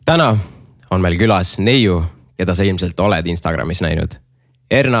Täna on meil külas neiu, keda sa ilmselt oled Instagramis näinud.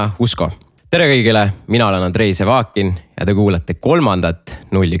 Erna Husko. Tere kõigile, mina olen Andrei Sevakin ja te kuulate 3.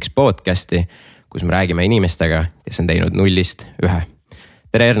 01 podcasti, kus me räägime inimestega, kes on teinud 0-st 1.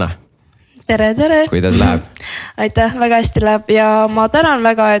 Tere Erna. Tere. Kuidas läheb? Aitäh, väga hästi läheb ja ma tänan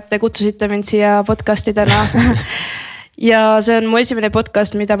väga, et te kutsusite mind siia podcasti täna. Ja see on mu esimene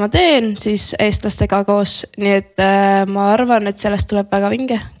podcast, mida ma teen siis eestlastega koos. Nii et ma arvan, et sellest tuleb väga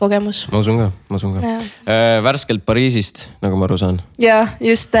vinge kogemus. Ma usun ka. Värskelt Pariisist, nagu ma aru saan. Ja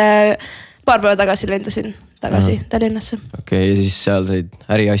just paar päeva tagasi lendasin tagasi Tallinnasse. Okei, ja siis seal said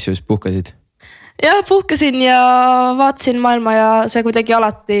äriasju, puhkasid? Ja puhkasin ja vaatasin maailma ja see kuidagi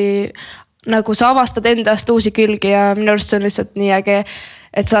alati nagu sa avastad endast uusi külgi ja minu arust see on lihtsalt nii äge,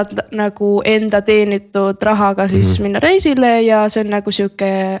 et saad nagu enda teenitud rahaga siis minna reisile ja see on nagu siuke...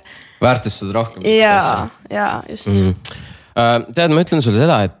 Väärtustada rohkem. Ja just. Tead, ma ütlen sulle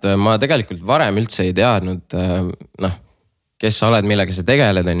seda, et ma tegelikult varem üldse ei teadnud, kes sa oled, millega sa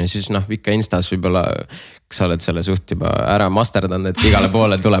tegeled, ja siis ikka Instas võib-olla, kas sa oled selle suht juba ära masterdanud, et igale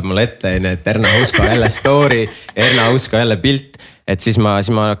poole tuleb mulle ette, et Erna Husko jälle story, Erna Husko jälle pilt, et siis ma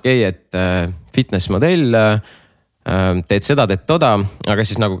okei, et fitnessmodell, teed seda, teed toda, aga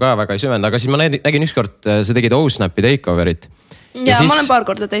siis nagu ka väga ei süvend, aga siis ma nägin ükskord, sa tegid O-Snapi takeoverit. Ja siis, ma olen paar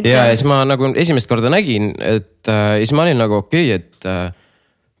korda teinud. Ja siis ma nagu esimest korda nägin, et siis ma olin nagu okei, et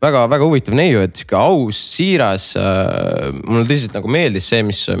väga, väga huvitav neiu, et aus, siiras, mulle tõsiselt nagu meeldis see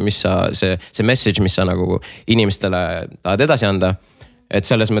message, mis sa nagu inimestele tahad edasi anda. Et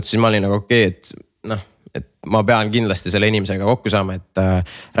selles mõttes siis ma olin nagu okei, et ma pean kindlasti selle inimesega kokku saama, et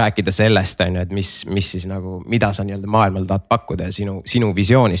rääkida sellest, et mis siis nagu, mida sa nii-öelda maailmal tahad pakkuda ja sinu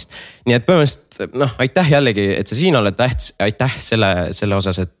visioonist. Nii et põhimõtteliselt, aitäh jällegi, et sa siin oled, aitäh selle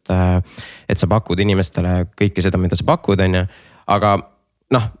osas, et sa pakud inimestele kõike seda, mida sa pakud, aga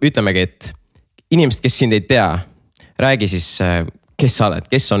ütlemegi, et inimesed, kes sind ei tea, räägi siis, kes sa oled,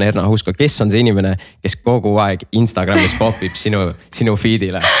 kes on Erna Husko, kes on see inimene, kes kogu aeg Instagramis popib sinu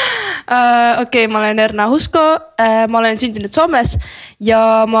feedile? Okei, ma olen Erna Husko, ma olen sündinud Soomes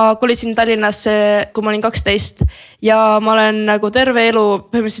ja ma kolisin Tallinnasse, kui ma olin 12 ja ma olen nagu terve elu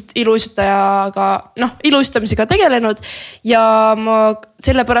põhimõtteliselt iluistamisega tegelenud ja ma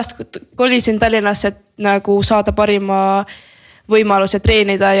sellepärast kolisin Tallinnasse, et nagu saada parima võimaluse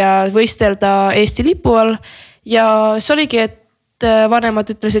treenida ja võistelda Eesti lipu all ja see oligi, et vanemad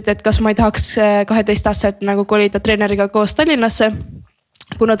ütlesid, et kas ma ei tahaks 12-aastaselt nagu kolida treeneriga koos Tallinnasse,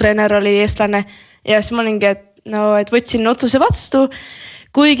 kuna treener oli eestlane ja siis ma olingi, et võtsin otsuse vastu,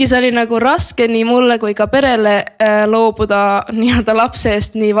 kuigi see oli nagu raske nii mulle kui ka perele loobuda nii-öelda lapse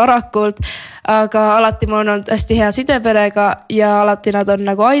eest nii varakult, aga alati ma olen olnud hästi hea sideperega ja alati nad on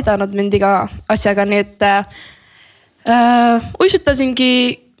nagu aidanud mind iga asjaga, nii et uisutasingi,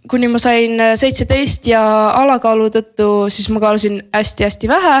 kuni ma sain 17 ja alakaalu tõttu, siis ma kaalusin hästi-hästi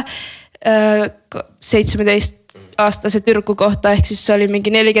vähe 17-aastase tüdruku kohta, ehk siis oli mingi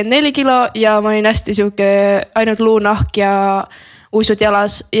 44 kilo ja ma olin hästi siuke ainult luunahk ja uisud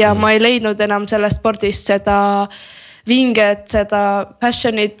jalas ja ma ei leidnud enam sellest spordist seda vinget, seda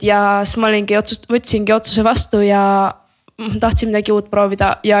passionit ja siis ma võtsingi otsuse vastu ja tahtsin midagi uut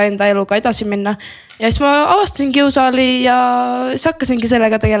proovida ja enda eluga edasi minna. Ja siis ma avastasin kiusaali ja siis hakkasingi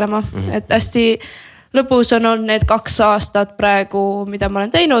sellega tegelema, et hästi lõpus on olnud need 2 aastat praegu, mida ma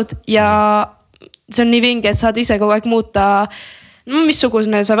olen teinud ja see on nii vinge, et saad ise kogu aeg muuta,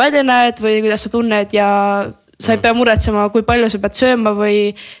 missugune sa välja näed või kuidas sa tunned ja sa ei pea muretsema, kui palju sa pead sööma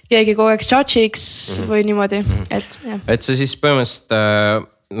või keegi kogu aeg judge'iks või niimoodi. Et sa siis põhimõtteliselt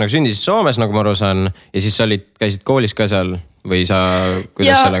nagu sündisid Soomes, nagu ma aru saan, ja siis käisid koolis ka seal või sa,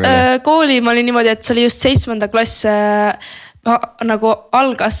 kuidas sellega oli? Kooli ma olin niimoodi, et see oli just 7. klass nagu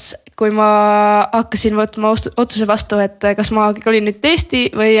algas, kui ma hakkasin võtma otsuse vastu, et kas ma kolin nüüd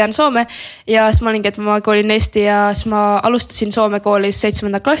Eesti või jään Soome ja siis ma olingi, et ma kolin Eesti ja siis ma alustasin Soome koolis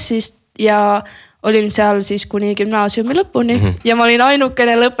 7. klassist ja olin seal siis kuni gümnaasiumi lõpuni ja ma olin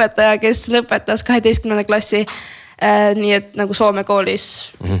ainukene lõpetaja, kes lõpetas 12. klassi. Nii et nagu Soome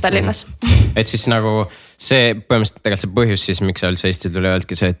koolis Tallinnas. Et siis nagu see põhimõtteliselt tegelikult see põhjus siis, miks sa üldse Eestil tuli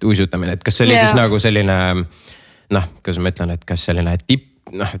öeldki see, et uisutamine, et kas see oli siis nagu selline, kuidas ma ütlen, et kas selline tipp,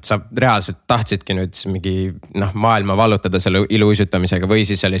 et sa reaalselt tahtsidki nüüd mingi maailma vallutada selle iluuisutamisega või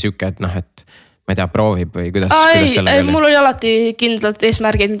siis oli siuke, et ma ei tea, proovib või kuidas sellega oli? Mul oli alati kindlad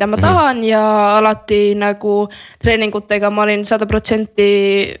eesmärgid, mida ma tahan ja alati nagu treeningutega ma olin 100%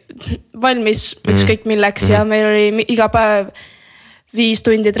 valmis ükskõik milleks ja meil oli iga päev 5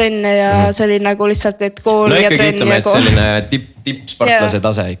 tundi trenne ja see oli nagu lihtsalt, et kool ja trenn ütleme, ja kool. Selline tippsportlase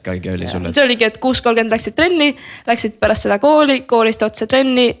tase ikkagi oli sulle. See oligi, et 6:30 läksid trenni, läksid pärast seda kooli, koolist otse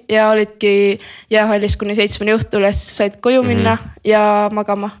trenni ja olidki jäähallis kuni 7 õhtul ja siis said koju minna ja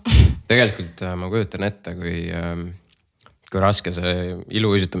magama. Tegelikult ma kujutan ette, kui raske see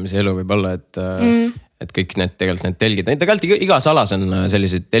iluuisutamise elu võib olla, et kõik need tegelikult need telgid, tegelikult igas alas on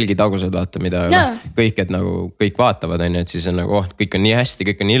sellised telgitagused, vaata, mida kõik, et nagu kõik vaatavad, on ju, et siis on nagu, kõik on nii hästi,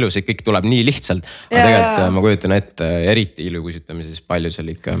 kõik on nii ilus, kõik tuleb nii lihtsalt. Aga tegelikult ma kujutan ette, eriti iluuisutamises palju seal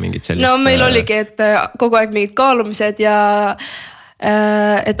ikka mingid sellist. No meil oligi, et kogu aeg mingid kaalumised ja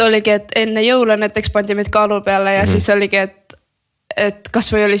et oligi, et enne jõule näiteks pandi meid kaalu peale ja siis oligi, et kas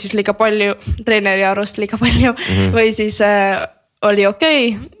või oli siis liiga palju, treeneri arust liiga palju või siis oli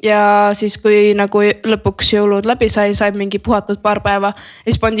okei. Ja siis kui nagu lõpuks jõulud läbi sai mingi puhatud paar päeva ja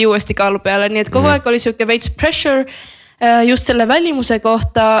siis pandi uuesti kaalu peale. Nii et kogu aeg oli siuke veits pressure just selle välimuse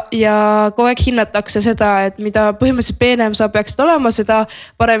kohta ja kogu aeg hinnatakse seda, et mida põhimõtteliselt peenem sa peaksid olema, seda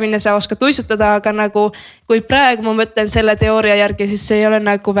paremini sa oskad uisutada, aga nagu kui praegu ma mõtlen selle teooria järgi, siis see ei ole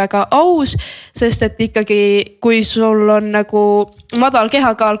nagu väga aus, sest et ikkagi kui sul on nagu madal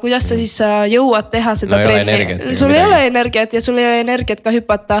kehakaal, kuidas sa siis jõuad teha seda trenni? Sul ei ole energiat ja sul ei ole energiat ka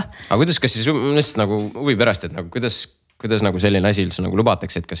hüpata. Aga kuidas, kas siis lihtsalt nagu huvi pärast, et nagu kuidas nagu selline asi üldse nagu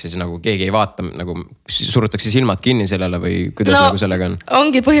lubatakse, et kas siis nagu keegi ei vaata, nagu surutakse silmad kinni sellele või kuidas nagu sellega on?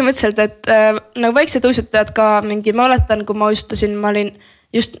 Ongi põhimõtteliselt, et nagu väiksed uisutajad ka mingi, ma mäletan, kui ma uisutasin, ma olin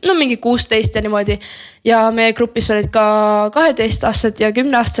just mingi 16 ja niimoodi. Ja meie grupis olid ka 12-aastased ja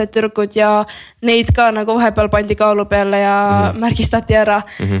 10-aastased tüdrukud ja neid ka nagu vahepeal pandi kaalu peale ja märgistati ära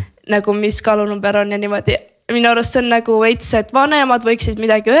nagu mis kaalunumber on ja niimoodi. Minu arust see on nagu veits, et vanemad võiksid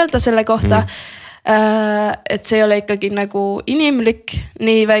midagi öelda selle kohta. Et see ei ole ikkagi nagu inimlik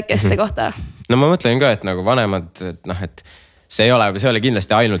nii väikeste kohta. No ma mõtlen ka, et nagu vanemad, et see ei ole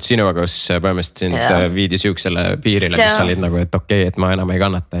kindlasti ainult sinuga, kus põhimõtteliselt sind viidi siuksele piirile, kus sa olid nagu, et okei, et ma enam ei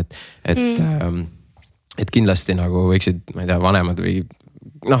kannata, et kindlasti nagu võiksid, ma ei tea, vanemad või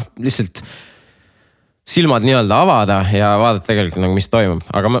lihtsalt silmad nii-öelda avada ja vaadata tegelikult nagu mis toimub,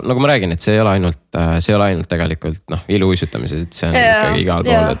 aga nagu ma räägin, et see ei ole ainult tegelikult iluuisutamises, et see on ikkagi igal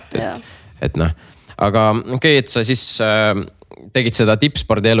pool, et aga okei, et sa siis tegid seda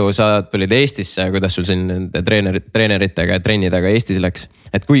tippspordi elu, sa tulid Eestisse, kuidas sul siin treeneritega ja trennidega Eestis läks,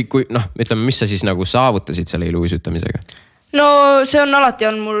 et kui ütleme, mis sa siis nagu saavutasid selle iluuisutamisega? No see on alati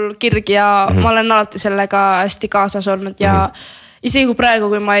on mul kirg ja ma olen alati sellega hästi kaasas olnud ja isegi kui praegu,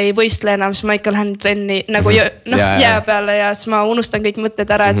 kui ma ei võistle enam, siis ma ikka lähen trenni nagu jää peale ja siis ma unustan kõik mõtted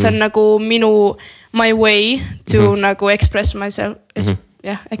ära, et see on nagu my way to nagu express myself.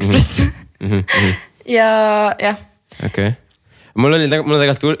 Express. Ja. Okei. Mul on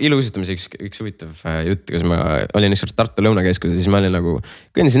tegelikult iluusutamise üks huvitav jutt, kus ma olin ükskord Tartu Lõunakeskuses, siis ma olin nagu,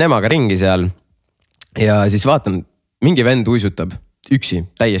 kõndisin emaga ringi seal ja siis vaatan, mingi vend uisutab üksi,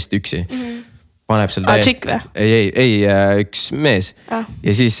 täiesti üksi. Paneb seal täiesti. Ei, üks mees.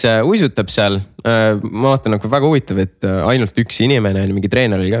 Ja siis uisutab seal. Ma vaatan nagu väga huvitav, et ainult üks inimene, mingi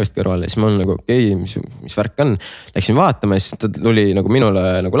treener oli ka vist kõrval. Ja siis ma olen nagu, okei, mis värk on. Läksin vaatama ja siis ta tuli nagu minule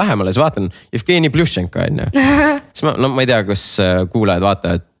nagu lähemale. Siis vaatan, Jevgeni Pljušenko on. Siis ma ei tea, kas kuulajad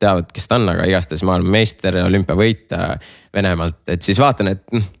vaatajad teavad, kes ta on, aga igastahes maailmameister, olümpiavõitja Venemaalt. Et siis vaatan, et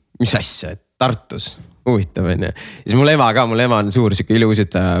mis asja, et Tartus. Huvitav on ja siis mul ema on suur siuke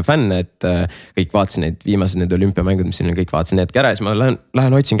iluusutaja fänn, et kõik vaatasin neid viimased need olümpiamängud, mis siin kõik vaatasin need kära ja siis ma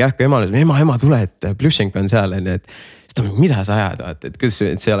lähen otsin kähku emale, ema tule, et Pljušenko on seal on ja et siis ta mida sa ajad, vaata, et kuidas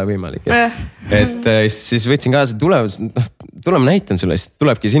see ei ole võimalik. Et siis võtsin kaasa, tuleme näitan sulle, siis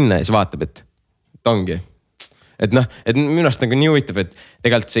tulebki sinna ja siis vaatab, et ongi. Et minu arust nagu nii huvitav, et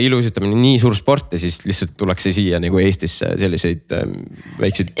tegelikult see iluusutamine nii suur sport ja siis lihtsalt tullakse siia nagu Eestisse selliseid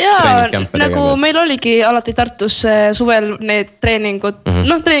väikseid treeningkämpe. Nagu meil oligi alati Tartus suvel need treeningud,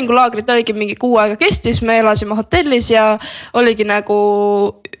 treeningulaagrid oligi mingi 6 aega kestis, me elasime hotellis ja oligi nagu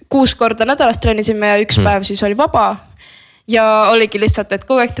 6 korda nädalas treenisime ja 1 päev siis oli vaba. Ja oligi lihtsalt, et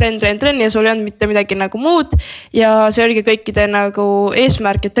kogu aeg trenn ja sul ei olnud mitte midagi nagu muud ja see oligi kõikide nagu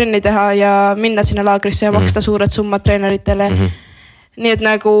eesmärk, et trenni teha ja minna sinna laagrisse ja maksta suured summad treeneritele. Nii et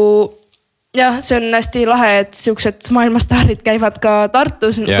nagu jah, see on hästi lahe, et siuksed maailmastaarid käivad ka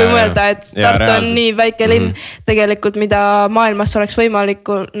Tartus, kui mõelda, et Tartu on nii väike linn tegelikult, mida maailmas oleks võimalik,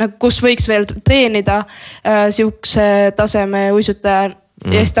 nagu kus võiks veel treenida siukse taseme uisutaja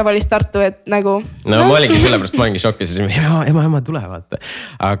ja siis tavalist Tartu, et nagu ma olingi sellepärast, ma olingi šokis ja siis ema tule vaata.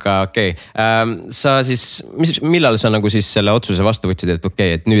 Aga okei. Sa siis, millal sa nagu siis selle otsuse vastu võtsid, et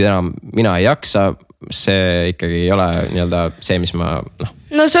okei, et nüüd enam mina ei jaksa, see ikkagi ei ole nii-öelda see, mis ma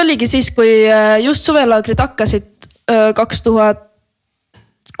No see oligi siis, kui just suvelaagrid hakkasid 2000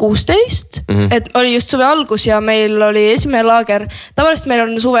 16, et oli just suve algus ja meil oli esimene laager. Tavaliselt meil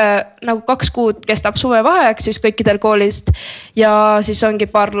on suve nagu 2 kuud kestab suvevaheaeg siis kõikidel koolist ja siis ongi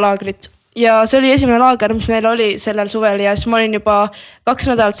paar laagrit. Ja see oli esimene laager, mis meil oli sellel suvel ja siis ma olin juba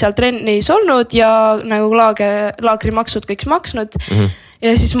 2 nädalat seal trennis olnud ja nagu laagrimaksud kõik maksnud.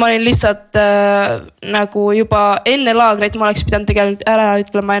 Ja siis ma olin lihtsalt nagu juba enne laagreid ma oleks pidanud tegelikult ära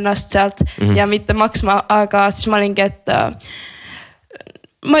ütlema ennast sealt ja mitte maksma, aga siis ma olingi, et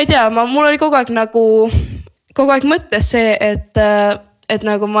ma ei tea, mul oli kogu aeg mõttes see, et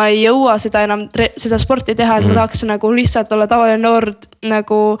nagu ma ei jõua seda enam seda sporti teha, et ma tahaks nagu lihtsalt olla tavaline noor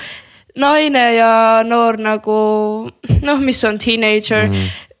nagu naine ja noor nagu mis on teenager,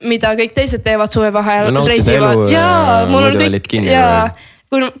 mida kõik teised teevad suvevaheajal, reisivad. Jaa, mul on kõik, jaa.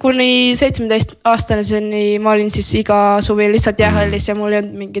 Kuni 17-aastaseni ma olin siis iga suvi lihtsalt jäähallis ja mul ei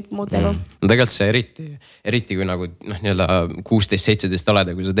olnud mingit muud elu. No tegelikult see eriti kui nagu nii-öelda 16-17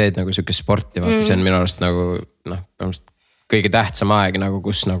 oled ja kui sa teed nagu siukest sporti, vaata see on minu arust nagu kõige tähtsam aeg nagu,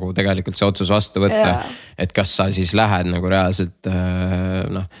 kus nagu tegelikult see otsus vastu võtta. Et kas sa siis lähed nagu reaalselt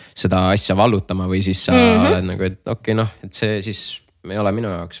seda asja vallutama või siis sa oled nagu, et okei, et see siis ei ole minu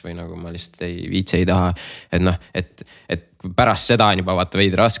jaoks või nagu ma lihtsalt ei taha. Et pärast seda on juba vaata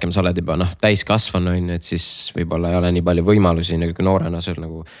veidi raskem, sa oled juba täiskasvanu, et siis võib-olla ei ole nii palju võimalusi, kui noorena sul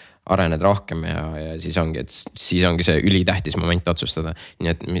nagu arened rohkem ja siis ongi see ülitähtis moment otsustada.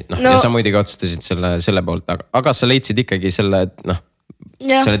 Nii et ja sa muidugi otsustasid selle poolt, aga sa leidsid ikkagi selle,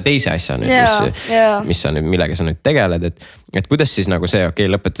 selle teise asja nüüd, millega sa nüüd tegeled, et kuidas siis nagu see,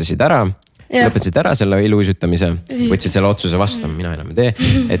 lõpetasid ära selle iluuisutamise, võtsid selle otsuse vastu, mina enam ei tee.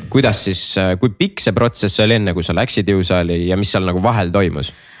 Et kuidas siis, kui pikk see protsess oli enne, kui sa läksid jõusaali ja mis seal nagu vahel toimus?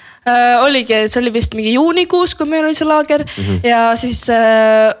 Oligi, see oli vist mingi juunikuus, kui meil oli see laager ja siis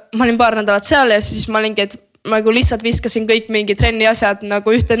ma olin paar nädalat seal ja siis ma olingi, et ma nagu lihtsalt viskasin kõik mingi trenni asjad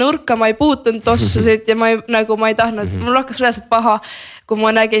nagu ühte nurka, ma ei puutunud tossusid ja ma ei tahtnud, mul hakkas reaalselt paha, kui ma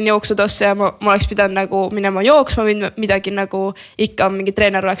nägin jooksutosse ja ma oleks pidanud nagu minema jooksma või midagi nagu ikka mingi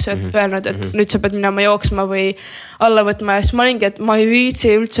treener oleks öelnud, et nüüd sa pead minema jooksma või alla võtma ja siis ma olingi, et ma ei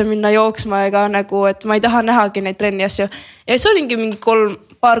viitsi üldse minna jooksma ega nagu, et ma ei taha nähagi neid trenni asju. Ja siis olingi mingi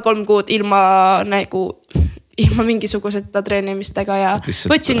 3 kuud ilma mingisuguseta treenimistega ja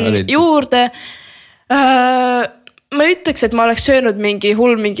võtsin juurde. Ma ütleks, et ma oleks söönud mingi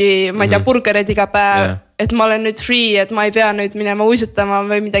ma ei tea, burgerid iga päev, et ma olen nüüd free, et ma ei pea nüüd minema uisutama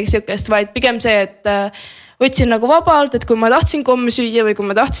või midagi siukest, vaid pigem see, et võtsin nagu vabalt, et kui ma tahtsin kommi süüa või kui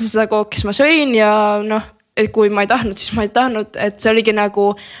ma tahtsin seda kooki, siis ma sõin ja et kui ma ei tahtnud, siis ma ei tahtnud, et see oligi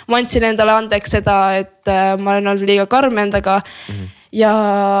nagu, ma andsin endale andeks seda, et ma olen olnud liiga karm endaga ja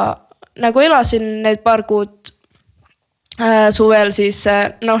nagu elasin need paar kuud suvel siis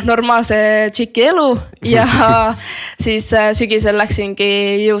normaalse tšiki elu ja siis sügisel läksingi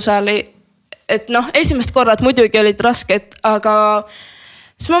jõusaali, et esimest korrad muidugi olid rasked, aga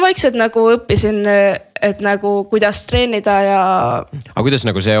siis ma vaikselt nagu õppisin, et nagu kuidas treenida ja. Aga kuidas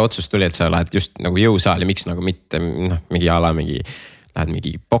nagu see otsus tuli, et sa lähed just nagu jõusaali, miks nagu mitte lähed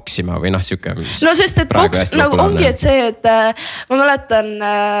mingi boksima või siuke. No sest, et boks nagu ongi, et see, et ma mäletan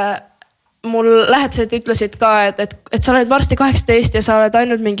mul lähedased ütlesid ka, et sa oled varsti 18 ja sa oled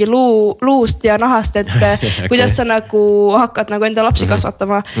ainult mingi luust ja nahast, et kuidas sa nagu hakkad nagu enda lapsi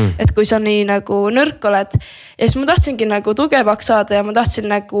kasvatama, et kui sa nii nagu nõrk oled. Ja siis ma tahtsingi nagu tugevaks saada ja ma tahtsin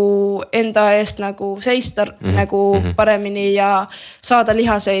nagu enda eest nagu seista nagu paremini ja saada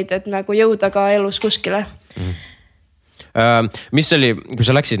lihaseid, et nagu jõuda ka elus kuskile. Mis oli, kui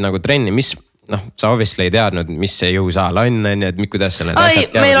sa läksid nagu trenni, sa obviously ei teadnud, mis see jõusaal on, et kuidas sa need asjad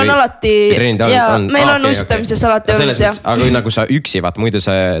käivad. Meil on alati, meil on ustamises alati olnud. Aga kui nagu sa üksi, muidu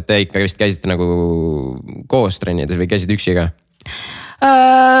te ikka vist käisite nagu koos trennides või käisid üksi ka?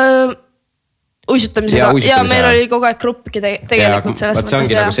 Uisutamisega ja meil oli kogu aeg gruppi tegelikult selles mõttes. See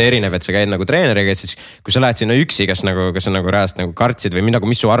ongi nagu see erinev, et sa käid nagu treeneriga, siis kui sa lähed sinna üksi, kas sa nagu reaalselt nagu kartsid või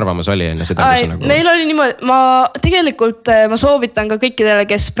mis su arvamus oli enne seda? Meil oli niimoodi, ma soovitan ka kõikidele,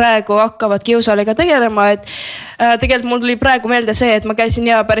 kes praegu hakkavad jõusaaliga tegelema, et tegelikult mul tuli praegu meelde see, et ma käisin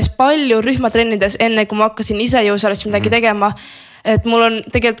päris palju rühmatrennides enne, kui ma hakkasin ise jõusaalis midagi tegema. Et mul on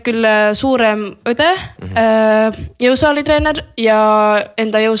tegelikult küll suurem õde, jõusaalitreener ja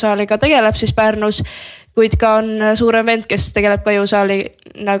enda jõusaaliga tegeleb siis Pärnus, kuid ka on suurem vend, kes tegeleb ka jõusaali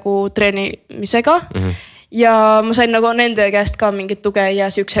nagu treenimisega. Ja ma sain nagu nende käest ka mingit tuge ja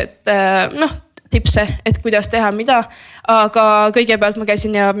siuksed tipse, et kuidas teha mida. Aga kõigepealt ma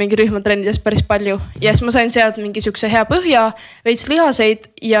käisin ja mingi rühmatrennides päris palju. Ja siis ma sain sealt mingi siukse hea põhja, veits lihaseid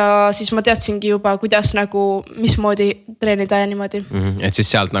ja siis ma teadsingi juba, kuidas nagu, mismoodi treenida ja niimoodi. Et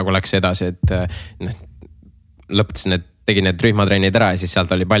siis sealt nagu läks edasi, et lõpetasin need tegin need rühmatrennid ära ja siis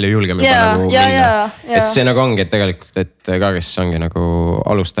sealt oli palju julgem juba nagu minna. Et see nagu ongi, et tegelikult, et ka kes ongi nagu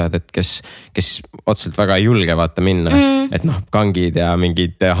alustajad, et kes otseselt väga ei julge vaata minna. Et noh, kangid ja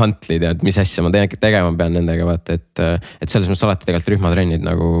mingid hantlid ja mis asja ma tegema pean nendega vaata, et selles mõttes alati tegelikult rühmatrennid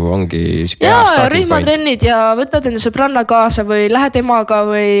nagu ongi. Jaa, rühmatrennid ja võtad enda sõbranna kaasa või lähed emaga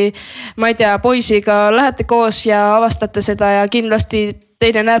või ma ei tea, poisiga, lähete koos ja avastate seda ja kindlasti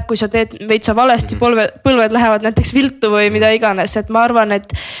teine näeb, kui sa teed veitsa valesti, põlved lähevad näiteks viltu või mida iganes, et ma arvan,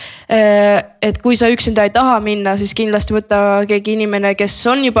 et kui sa üksinda ei taha minna, siis kindlasti võtta keegi inimene, kes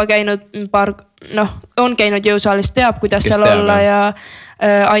on juba käinud on käinud jõusaalis, teab, kuidas seal olla ja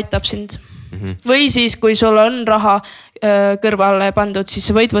aitab sind. Või siis, kui sul on raha kõrvale pandud, siis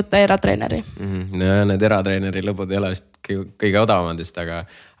sa võid võtta eratreeneri. Need eratreeneri lõbud ei ole vist kõige odavamandist,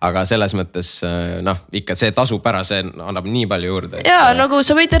 aga selles mõttes ikka see tasub ära, see annab nii palju juurde. Jaa, nagu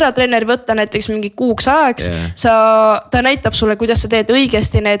sa võid eratreeneri võtta näiteks mingi kuuks ajaks, ta näitab sulle, kuidas sa teed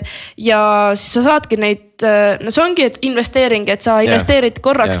õigesti need ja siis sa saadki neid, see ongi investeering, et sa investeerid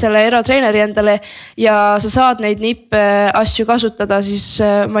korraks selle eratreeneri endale ja sa saad neid nippe asju kasutada, siis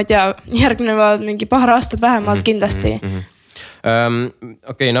ma ei tea, järgnevad mingi paar aastat vähemalt kindlasti.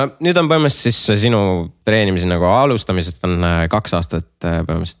 Okei, no nüüd on põhimõtteliselt siis sinu treenimise nagu alustamisest on 2 aastat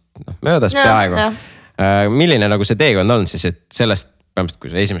põhimõtteliselt möödas peaaegu. Milline nagu see teekond on siis, et sellest põhimõtteliselt, kui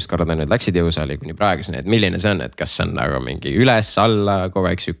sa esimest korda nüüd läksid jõusaali kuni praeguseni, et milline see on, et kas see on nagu mingi üles, alla,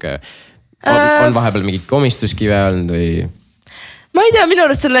 kogu aeg siuke, on vahepeal mingi komistuskive olnud või? Ma ei tea, minu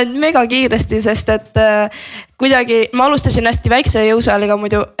arust see läinud mega kiiresti, sest et kuidagi ma alustasin hästi väikse jõusaaliga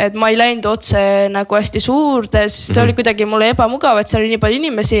muidu, et ma ei läinud otse nagu hästi suurdes, see oli kuidagi mulle ebamugav, et seal oli nii palju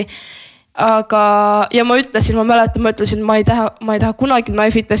inimesi. Aga, ja ma ütlesin, ma ei taha kunagi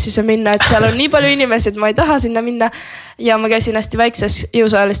MyFitnessisse minna, et seal on nii palju inimesi, et ma ei taha sinna minna. Ja ma käisin hästi väikses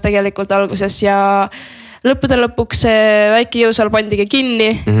jõusaalis tegelikult alguses ja lõppude lõpuks see väike jõusaal pandigi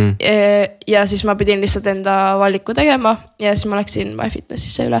kinni ja siis ma pidin lihtsalt enda valiku tegema ja siis ma läksin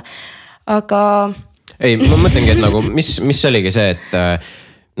MyFitnessisse üle, aga... Ei, ma mõtlengi, et nagu, mis oligi see, et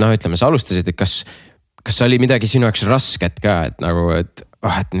ütleme, sa alustasid, et kas oli midagi sinu jaoks rasket ka, et nagu, et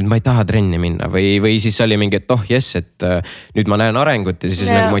nüüd ma ei taha trenni minna või siis oli mingi, et jess, et nüüd ma näen arengut ja siis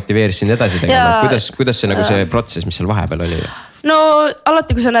nagu motiveerisin edasi tegema. Kuidas see nagu see protsess, mis seal vahepeal oli? No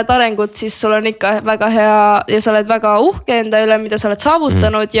alati, kui sa näed arengut, siis sul on ikka väga hea ja sa oled väga uhke enda üle, mida sa oled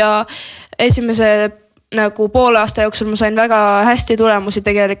saavutanud ja esimese nagu poole aasta jooksul ma sain väga hästi tulemusi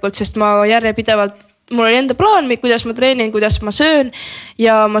tegelikult, sest ma järjepidevalt mul oli enda plaan, kuidas ma treenin, kuidas ma söön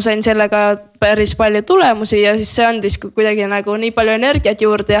ja ma sain sellega päris palju tulemusi ja siis see andis kuidagi nagu nii palju energiat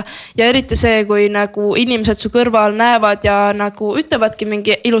juurde ja eriti see, kui nagu inimesed su kõrval näevad ja nagu ütlevadki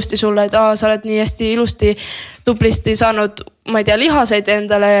mingi ilusti sulle, et sa oled nii hästi ilusti tublisti saanud, ma ei tea, lihaseid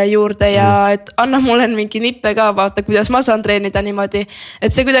endale juurde ja et anna mulle mingi nippe ka, vaata, kuidas ma saan treenida niimoodi.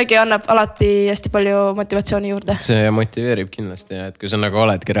 Et see kuidagi annab alati hästi palju motivatsiooni juurde. See motiveerib kindlasti ja et kui sa nagu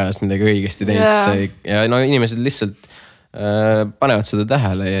oledki reaalselt midagi õigesti teinud ja no inimesed lihtsalt panevad seda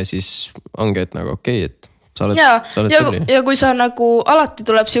tähele ja siis ongi, et nagu okei, et sa oled tubli. Ja kui sa nagu alati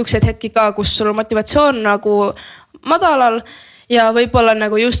tuleb siukseid hetki ka, kus sul motivatsioon nagu madalal ja võib-olla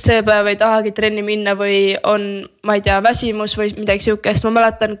nagu just see päev ei tahagi trenni minna või on, ma ei tea, väsimus või midagi siukest. Ma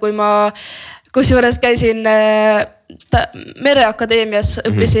mäletan, kui ma kusjuures käisin Mereakadeemias,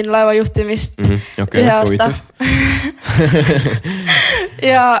 õppisin laevajuhtimist ühe aasta.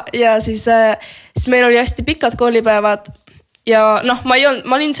 ja siis meil oli hästi pikad koolipäevad ja ma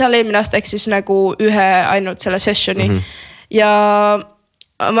olin seal eelmine aasta ehk siis nagu ühe ainult selle sessioni ja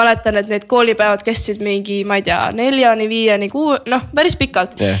ma mäletan, et need koolipäevad kestsid mingi, ma ei tea, 4-5, päris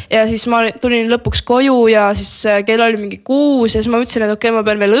pikalt. Ja siis ma tulin lõpuks koju ja siis kell oli mingi 6 ja siis ma ütlesin, et okei, ma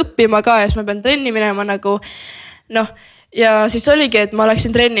pean veel õppima ka ja siis ma pean trenni minema nagu, ja siis oligi, et ma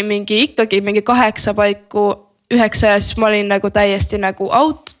läksin trenni ikkagi mingi 8 paiku 9 ja siis ma olin nagu täiesti nagu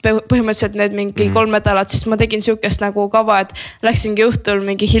out põhimõtteliselt need mingi 3 nädalat, siis ma tegin siukest nagu kava, et läksingi õhtul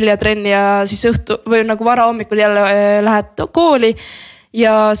mingi hilja trenni ja siis või nagu vara hommikul jälle lähed kooli.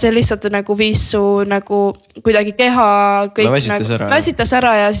 Ja see lihtsalt nagu viis su nagu kuidagi keha kõik väsitas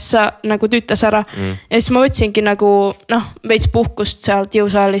ära ja siis sa nagu tüütas ära. Ja siis ma võtsingi nagu veits puhkust sealt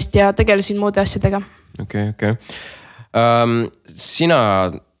jõusaalist ja tegelesin muude asjadega. Okei. Sina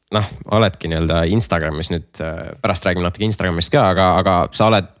oledki nii-öelda Instagramis nüüd, pärast räägime natuke Instagramist ka, aga sa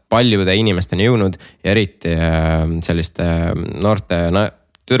oled paljude inimesteni jõudnud ja eriti selliste noorte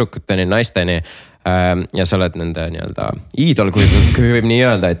tüdrukuteni, naisteni ja sa oled nende nii-öelda iidol, kui võib nii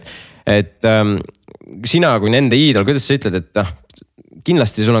öelda, et sina kui nende iidol, kuidas sa ütled, et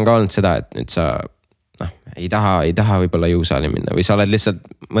kindlasti sul on ka olnud seda, et nüüd sa ei taha võib-olla jõusaali minna või sa oled lihtsalt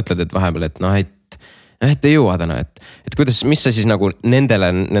mõtled, et vahepeal, et et ei jõua täna, et kuidas, mis sa siis nagu nendele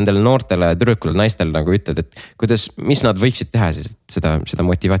noortele tüdrukule, naistele nagu ütled, et kuidas, mis nad võiksid teha siis, et seda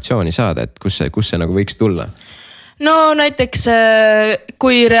motivatsiooni saada, et kus see nagu võiks tulla? No näiteks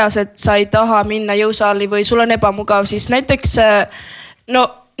kui reaalselt sa ei taha minna jõusaali või sul on ebamugav, siis näiteks no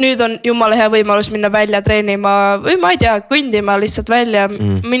nüüd on jumala hea võimalus minna välja treenima või ma ei tea, kõndima lihtsalt välja,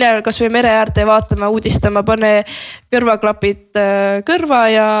 mine kas või mere äärde vaatama, uudistama, pane kõrvaklapid kõrva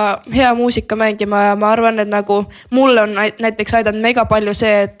ja hea muusika mängima ja ma arvan, et nagu mulle on näiteks aidanud mega palju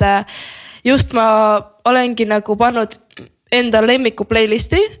see, et just ma olengi nagu pannud enda lemmiku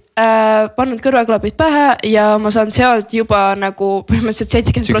playlisti, pannud kõrvaklapid pähe ja ma saan sealt juba nagu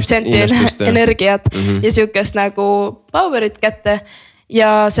põhimõtteliselt 70% energiat ja sihukest nagu power'it kätte.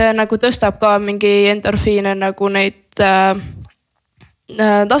 Ja see nagu tõstab ka mingi endorfiine nagu neid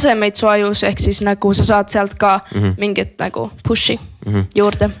tasemeid su ajus, ehk siis nagu sa saad sealt ka mingit nagu push'i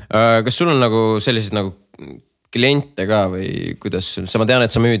juurde. Kas sul on nagu sellised nagu kliente ka või kuidas, ma tean,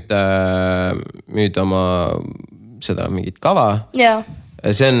 et sa müüd oma seda mingit kava. Jaa.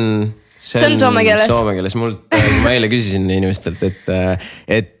 See on soome keeles. Soome keeles. Ma eile küsisin inimestelt,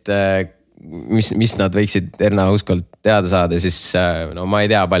 et mis nad võiksid Erna Uskolt teada saada, siis no ma ei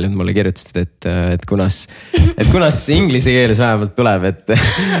tea, paljud mulle kirjutasid, et kunas inglise keeles vähemalt tuleb,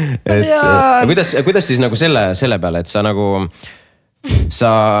 kuidas siis nagu selle peale, et sa nagu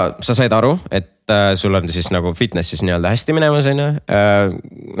sa said aru, et sul on siis nagu fitnessis nii-öelda hästi minemas, on ju.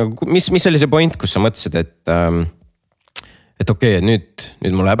 Nagu, mis oli see point, kus sa mõtlesid, et okei, nüüd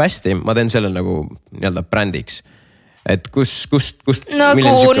mul läheb hästi, ma teen selle nagu nii-öelda brändiks. Et kust nagu,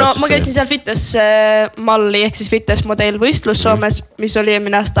 no ma käisin seal fitness malli ehk siis fitness model võistlus Soomes, mis oli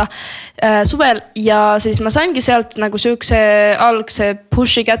eelmine aasta suvel ja siis ma saingi sealt nagu sihukese algse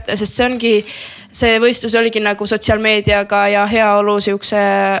push'i kätte, sest see võistlus oligi nagu sotsiaalmeediaga ja heaolu sihukese,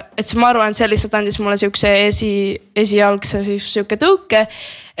 et ma arvan, see lihtsalt andis mulle sihukese esialgse sihuke tõuke,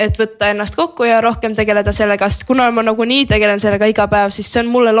 et võtta ennast kokku ja rohkem tegeleda sellega, sest kuna ma nagu nii tegelen sellega iga päev, siis see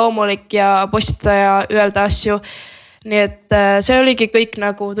on mulle loomulik ja postitada ja öelda asju. Nii et see oligi kõik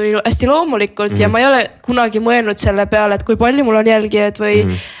nagu tuli hästi loomulikult ja ma ei ole kunagi mõelnud selle peale, et kui palju mul on jälgijaid või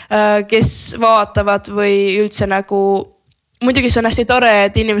kes vaatavad või üldse nagu. Muidugi see on hästi tore,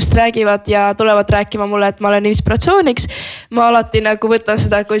 et inimesed räägivad ja tulevad rääkima mulle, et ma olen inspiratsiooniks. Ma alati nagu võtan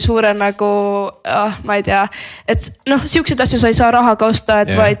seda kui suure nagu, ma ei tea, et noh, sihukesed asju sa ei saa rahaga osta,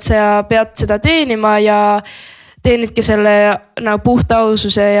 et vaid sa pead seda teenima ja teenidki selle nagu puhta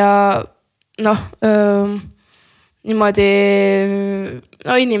aususe ja noh, niimoodi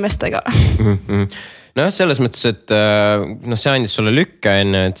inimestega. No selles mõttes, et see andis sulle lükke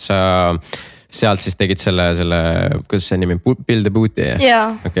enne, et sa sealt siis tegid selle, kuidas see nimi, Build the Booty?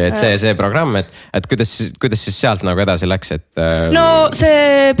 Okay, et see programm, et kuidas siis sealt nagu edasi läks, et... No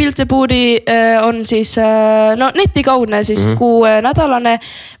see Build the Booty on siis netikaudne siis 6-nädalane.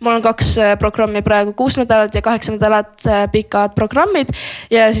 Mul on 2 programmi praegu, 6 nädalat ja 8 nädalat pikad programmid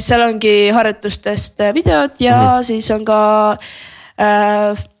ja siis seal ongi harjutustest videod ja siis on ka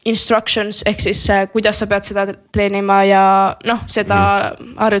instructions ehk siis kuidas sa pead seda treenima ja seda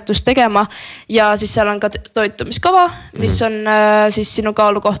harjutust tegema ja siis seal on ka toitumiskava, mis on siis sinu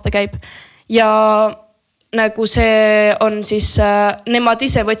kaalu kohta käib ja nagu see on siis, nemad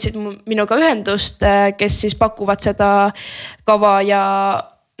ise võtsid minuga ühendust, kes siis pakuvad seda kava ja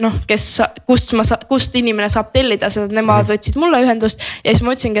kust inimene saab tellida seda, nemad võtsid mulle ühendust ja siis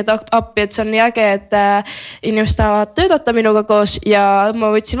ma võtsingi appi, et see on nii äge, et inimesed tahavad töötada minuga koos ja ma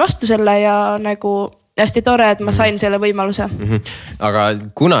võtsin vastu selle ja nagu hästi tore, et ma sain selle võimaluse. Aga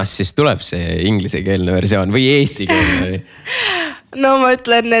kunas siis tuleb see inglisekeelne versioon või eestikeelne? No ma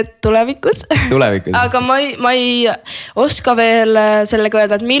ütlen, et tulevikus. Aga ma ei oska veel sellega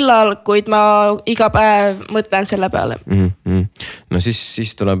öelda, et millal, kuid ma iga päev mõtlen selle peale. No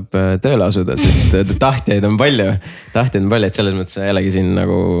siis tuleb tööle asuda, sest tahtjaid on palju, et selles mõttes jällegi siin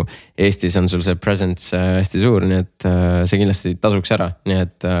nagu Eestis on sul see presence hästi suur, nii et see kindlasti tasuks ära, nii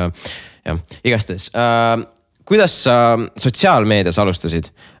et jah, igastahes. Kuidas sa sotsiaalmeedias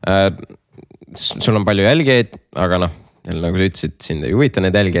alustasid? Sul on palju jälgijaid, aga nagu sa ütlesid, sind ei huvita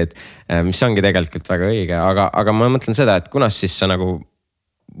need jälgijaid, mis ongi tegelikult väga õige, aga ma mõtlen seda, et kunas siis sa nagu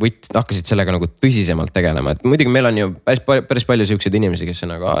hakkasid sellega nagu tõsisemalt tegelema, et muidugi meil on ju päris palju siukseid inimesi, kes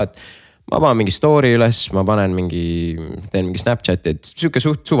on nagu, et ma panen mingi story üles, ma teen mingi Snapchati, et sihuke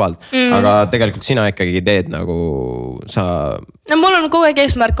suht suvalt. Aga tegelikult sina ikkagi teed nagu sa... No mul on kogu aeg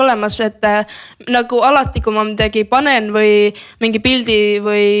eesmärk olemas, et nagu alati, kui ma midagi panen või mingi pildi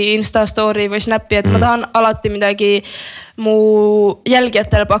või Insta story või Snapi, et ma tahan alati midagi mu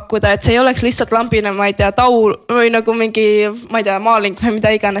jälgijatele pakkuda, et see ei oleks lihtsalt lambine, ma ei tea, taul või nagu mingi, ma ei tea, maaling või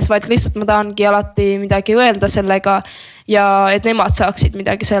mida iganes, vaid lihtsalt ma tahangi alati midagi öelda sellega ja et nemad saaksid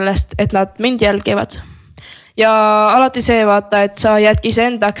midagi sellest, et nad mind jälgivad. Ja alati see vaata, et sa jäädki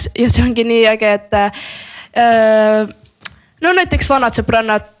iseendaks ja see ongi nii äge, et no näiteks vanad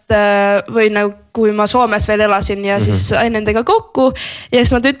sõbrannad või nagu kui ma Soomes veel elasin ja siis sain nendega kokku ja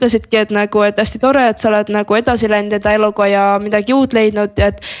siis nad ütlesidki, et nagu, et hästi tore, et sa oled nagu edasi läinud enda eluga ja midagi uut leidnud,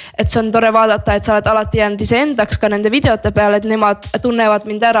 et see on tore vaadata, et sa oled alati jäänud iseendaks ka nende videote peale, et nemad tunnevad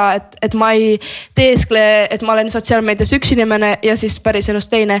mind ära, et ma ei teeskle, et ma olen sotsiaalmeedias üks inimene ja siis päris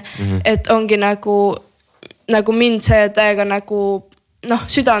elus teine, et ongi nagu mind see täiega nagu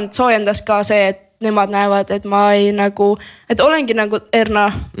südant soojendas ka see, et nemad näevad, et ma ei nagu, et olengi nagu Erna,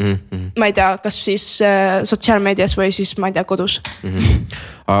 ma ei tea, kas siis sotsiaalmeedias või siis ma ei tea, kodus.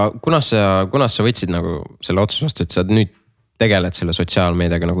 Kunas sa võtsid nagu selle otsuse vastu, et sa nüüd tegeled selle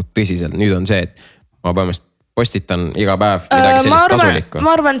sotsiaalmeediaga nagu tõsiselt, nüüd on see, et ma põhimõtteliselt postitan iga päev midagi sellist kasulikku.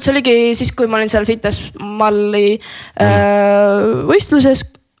 Ma arvan, et see oligi siis, kui ma olin seal Fitness Malli võistluses.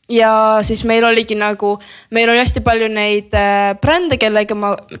 Ja siis meil oligi nagu, meil oli hästi palju neid brände,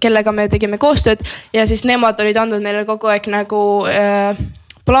 kellega me tegime koostööd ja siis nemad olid andnud meile kogu aeg nagu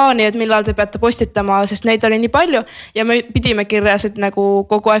plaani, et millal te peate postitama, sest neid oli nii palju ja me pidime kirjasid nagu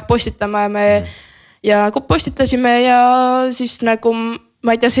kogu aeg postitama ja postitasime ja siis nagu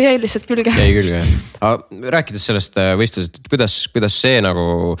ma ei tea, see jäi lihtsalt külge. Jäi külge, jah. Rääkides sellest võistlusest, et kuidas see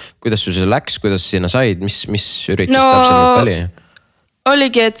nagu, kuidas sul see läks, kuidas sinna said, mis üritus täpselt oli?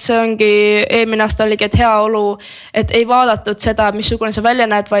 Oligi, et see ongi, eelmine aasta oligi, et hea olu, et ei vaadatud seda, missugune sa välja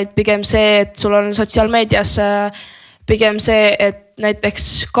näed, vaid pigem see, et sul on sotsiaalmeedias pigem see, et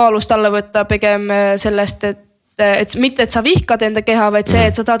näiteks kaalust alla võtta pigem sellest, et mitte, et sa vihkad enda keha, vaid see,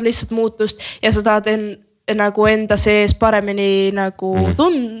 et sa tahad lihtsalt muutust ja sa tahad nagu enda sees paremini nagu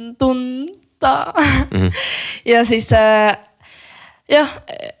tunda. Ja siis jah,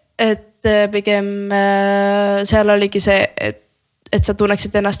 et pigem seal oligi see, et sa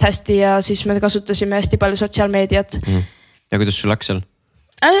tunneksid ennast hästi ja siis me kasutasime hästi palju sotsiaalmeediat. Ja kuidas sul läks seal?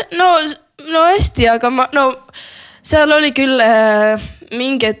 No hästi, aga seal oli küll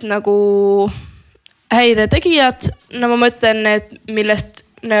mingid nagu häiretegijad. No ma mõtlen, et millest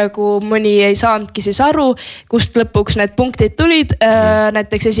nagu mõni ei saanudki siis aru, kust lõpuks need punktid tulid,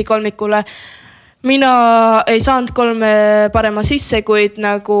 näiteks esikolmikule. Mina ei saanud 3 parema sisse, kuid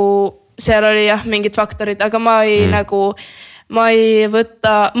nagu seal oli jah mingid faktorid, aga ma ei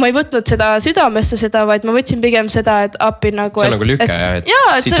võtnud seda südamesse seda, vaid ma võtsin pigem seda, et appi nagu... See on nagu lüke, et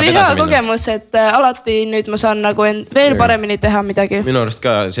see oli hea kogemus, et alati nüüd ma saan nagu veel paremini teha midagi. Minu arust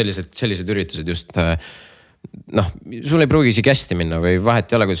ka sellised üritused just... sul ei pruugi isegi hästi minna või vahet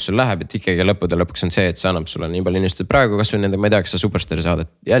ei ole, kuidas sul läheb, et ikkagi lõppude lõpuks on see, et see annab sulle nii palju inimesed. Praegu kas või nende, ma ei tea, kas sa Superstari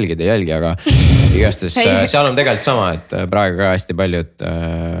saadet jälgid, aga igastes seal on tegelikult sama, et praegu ka hästi paljud,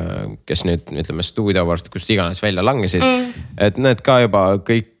 kes nüüd ütleme stuudiovarst, kust iganes välja langesid, et need ka juba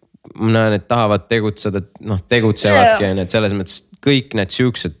kõik, ma näen, et tahavad tegutseda, tegutsevadki, et selles mõttes kõik need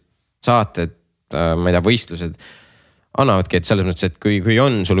siuksed saated, ma ei tea, võistlused annavadki, et selles mõttes, et kui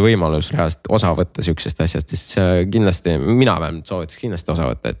on sul võimalus reaalselt osa võtta siuksest asjast, siis kindlasti, mina vähemalt soovitaks kindlasti osa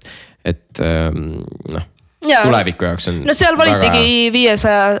võtta, et tuleviku jaoks on... No seal valitigi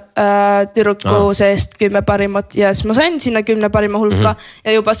 500 tüdruku seest 10 parimat ja siis ma sain sinna 10 parima hulka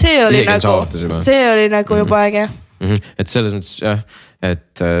ja juba see oli nagu juba äge. Et selles mõttes jah,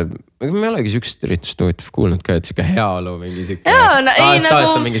 et me ei olegi siuksed üritust huvitav kuulnud ka, et siuke heaolu mingi siuke...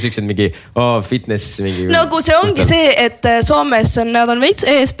 Taast on mingi siuksed mingi fitness mingi... Nagu see ongi see, et Soomes nad on veits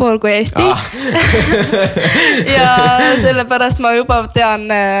eespool kui Eesti. Ja sellepärast ma juba tean,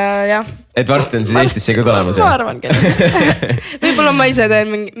 jah. Et varsti on siis Eestisse ka tulemas. Ma arvan küll. Võib-olla ma ise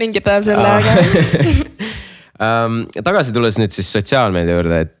teen mingi päev selle aega. Tagasi tulles nüüd siis sotsiaalmeedia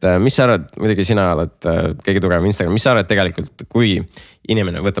juurde, et mis sa arvad, muidugi sina oled kõige tugevam Instagram, mis sa arvad tegelikult, kui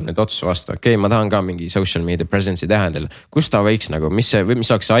inimene võtab need otsuse vastu, okei, ma tahan ka mingi social media presence'i teha endale, kus ta võiks nagu, mis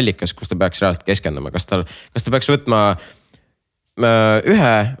oleks see allikas, kus ta peaks reaalselt keskenduma, kas ta peaks võtma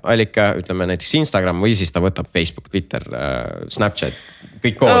ühe allika, ütleme näiteks Instagram või siis ta võtab Facebook, Twitter, Snapchat,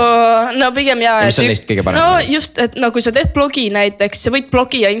 kõik koos. No pigem jaa. Mis on neist kõige parem? No just, et no kui sa teed blogi näiteks, sa võid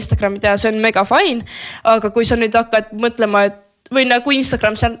blogi ja Instagrami teha, see on mega fine. Aga kui sa nüüd hakkad mõtlema, et või nagu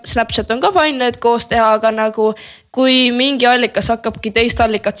Instagram, Snapchat on ka fine, et koos teha, aga nagu kui mingi allikas hakkabki teist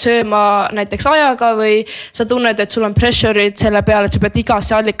allikat sööma näiteks ajaga või sa tunned, et sul on pressure'id selle peale, et sa pead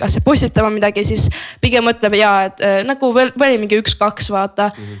igasse allikasse postitama midagi, siis pigem mõtleme et nagu veel mingi 1-2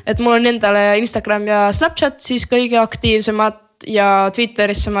 vaata. Et mul on endale Instagram ja Snapchat siis kõige aktiivsemad ja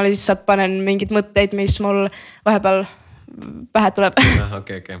Twitterisse ma lihtsalt panen mingid mõtteid, mis mul vahepeal pähe tuleb.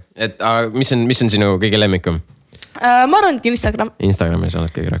 Okay. Et mis on sinu kõige lemmikum? Ma arvan, et Instagramis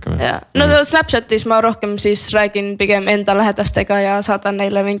oled kõige rohkem. No Snapchatis ma rohkem siis räägin pigem enda lähedastega ja saadan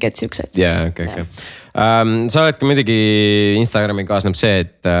neile mingeid siukseid. Okay. Sa oled ka muidugi, Instagrami kaasneb see,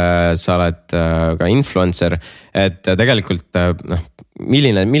 et sa oled ka influencer, et tegelikult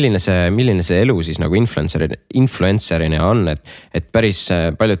milline see elu siis nagu influencerina on, et päris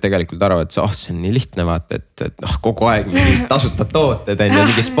paljud tegelikult arvavad, et see on nii lihtne vaata, et kogu aeg tasuta tooted ja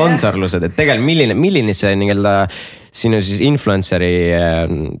mingi sponsorlused, et tegelikult milline see sinu siis influenceri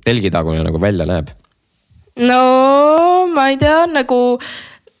telgitagune nagu välja näeb? No ma ei tea, nagu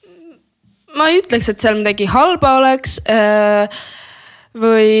ma ei ütleks, et seal midagi halba oleks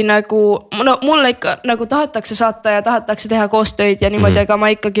või nagu, no mulle ikka nagu tahetakse saata ja tahetakse teha koostöid ja niimoodi, aga ma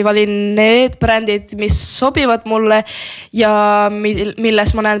ikkagi valin need brändid, mis sobivad mulle ja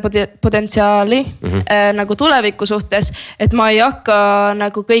milles ma näen potentsiaali nagu tuleviku suhtes, et ma ei hakka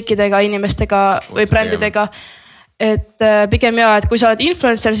nagu kõikidega inimestega või brändidega, et pigem et kui sa oled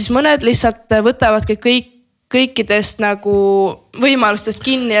influencer, siis mõned lihtsalt võtavadki kõikidest nagu võimalustest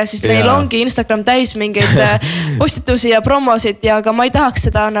kinni ja siis neil ongi Instagram täis mingeid postitusi ja promosid ja aga ma ei tahaks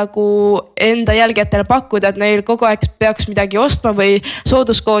seda nagu enda jälgijatele pakkuda, et neil kogu aeg peaks midagi ostma või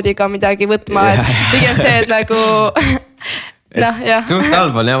sooduskoodiga midagi võtma, et pigem see, et nagu suht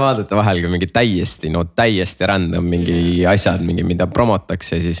halb on vaadata vahel ka mingi täiesti random mingi asjad, mida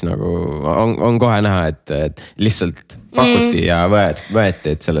promotakse ja siis nagu on kohe näha, et lihtsalt pakuti ja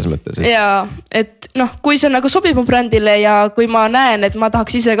võeti, et selles mõttes. Ja, et kui see nagu sobib mu brändile ja kui ma näen, et ma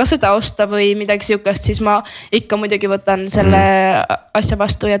tahaks ise ka seda osta või midagi siukest, siis ma ikka muidugi võtan selle asja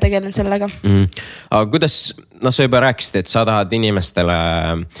vastu ja tegelen sellega. Aga kuidas, sa juba rääkisid, et sa tahad inimestele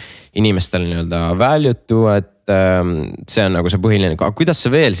nii-öelda value't tuua, et see on nagu see põhiline, aga kuidas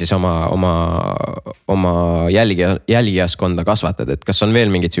sa veel siis oma jälgijaskonda kasvatad, et kas on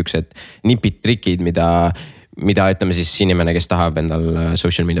veel mingid siuksed nipid, trikid, mida ütleme siis inimene, kes tahab endal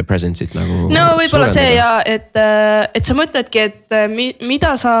social media presence'it nagu no võib-olla suurendada. See et sa mõtledki, et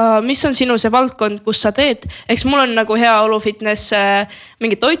mis on sinu see valdkond, kus sa teed, eks mul on nagu heaolu fitness,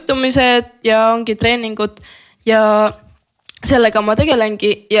 mingid toitumised ja ongi treeningud ja sellega ma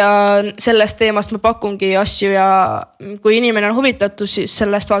tegelengi ja sellest teemast ma pakungi asju ja kui inimene on huvitatud siis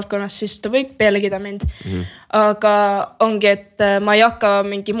sellest valdkonnast, siis ta võib pealegi mind. Aga ongi, et ma ei hakka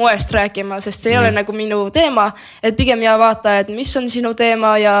mingi moest rääkima, sest see ei ole nagu minu teema, et pigem vaata, et mis on sinu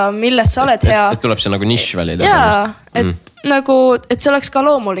teema ja milles sa oled hea. Et tuleb see nagu nišš valida. Jaa, et see oleks ka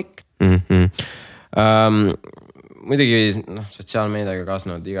loomulik. Muidugi sotsiaalmeediaga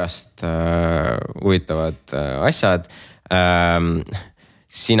kaasnevad igast huvitavad asjad.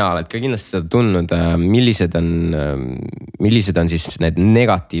 Sina oled ka kindlasti seda tundnud, millised on siis need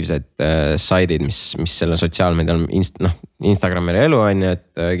negatiivsed saidid, mis selle sotsiaalmeedial Instagramile elu on ja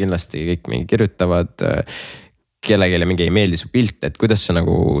et kindlasti kõik mingi kirjutavad, kellelegi mingi ei meeldi su pilt, et kuidas sa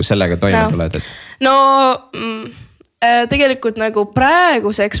nagu sellega toime tuled? No tegelikult nagu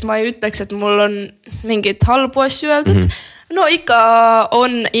praeguseks ma ei ütleks, et mul on mingid halbu asju öeldud. No ikka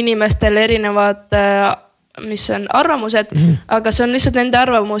on inimestel erinevad mis on arvamused, aga see on lihtsalt nende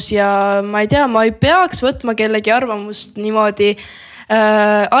arvamus ja ma ei tea, ma ei peaks võtma kellegi arvamust niimoodi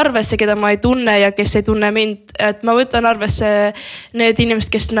arvesse, keda ma ei tunne ja kes ei tunne mind, et ma võtan arvesse need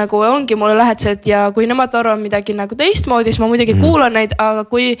inimesed, kes nagu ongi mulle lähedased ja kui nemad arvavad midagi nagu teistmoodi, siis ma muidugi kuulan neid, aga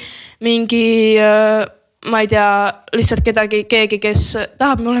kui mingi ma ei tea, lihtsalt keegi, kes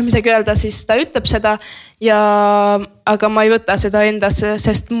tahab mulle midagi öelda, siis ta ütleb seda aga ma ei võta seda endasse,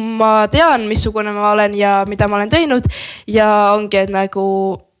 sest ma tean, missugune ma olen ja mida ma olen teinud ja ongi,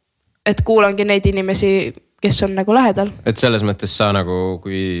 et kuulangi neid inimesi, kes on nagu lähedal. Et selles mõttes sa nagu,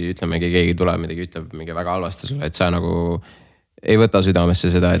 kui ütlemegi keegi tuleb midagi, ütleb mingi väga halvasti sulle, et sa nagu ei võta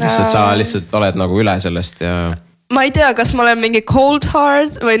südamesse seda, et sa lihtsalt oled nagu üle sellest ja... Ma ei tea, kas ma olen mingi cold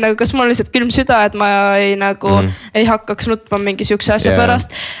heart või nagu, kas mul on lihtsalt külm süda, et ma ei hakkaks nutma mingi siukse asja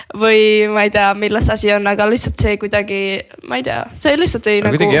pärast või ma ei tea, milles asi on, aga lihtsalt see kuidagi, ma ei tea, see lihtsalt ei aga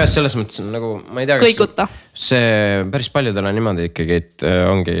nagu... Kuidagi selles mõttes nagu, ma ei tea, kõiguta. See päris paljudel on niimoodi ikkagi, et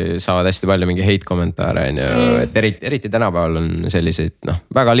saavad hästi palju mingi hate kommentaare, et eriti tänapäeval on selliseid,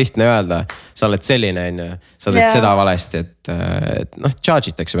 väga lihtne öelda, sa oled selline, sa teed seda valesti, et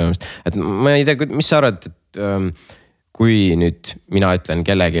charge itakse põhimõtteliselt, et ma ei tea, mis sa arvad, et kui nüüd mina ütlen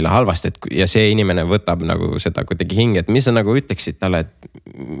kellegile halvasti, et ja see inimene võtab nagu seda kuidagi hinge, et mis sa nagu ütleksid talle, et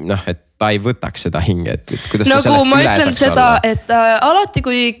noh, et ta ei võtaks seda hinge, et kuidas nagu ta sellest ma üle ütlen saaks seda, olla? et alati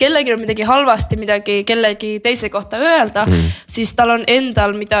kui kellelgi on midagi halvasti, midagi kellegi teise kohta öelda, siis tal on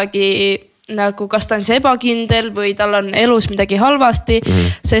endal midagi nagu kas ta on see ebakindel või tal on elus midagi halvasti,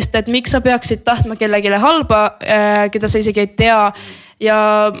 sest et miks sa peaksid tahtma kellegile halba, keda sa isegi ei tea ja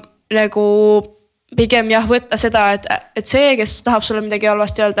nagu pigem jah, võtta seda, et see, kes tahab sulle midagi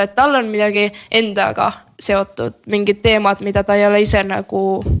halvasti öelda, et tal on midagi endaga seotud, mingid teemad, mida ta ei ole ise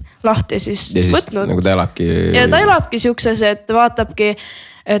nagu lahti siis võtnud. Nagu ta elabki. Ja ta elabki siukses, et vaatabki,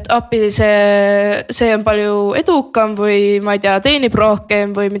 et appi see on palju edukam või ma ei tea, teenib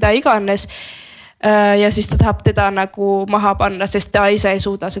rohkem või mida iganes. Ja siis ta tahab teda nagu maha panna, sest ta ise ei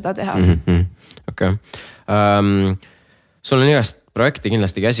suuda seda teha. Okay. Sul on igast projekti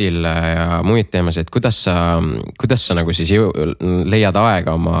kindlasti käsil ja muid teemasid, et kuidas sa nagu siis leiad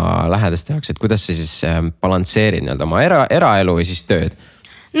aega oma lähedaste jaoks, et kuidas sa siis balansseerid nii-öelda oma eraelu ja siis tööd?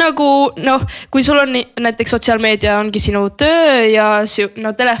 Nagu noh, kui sul on näiteks sotsiaalmeedia ongi sinu töö ja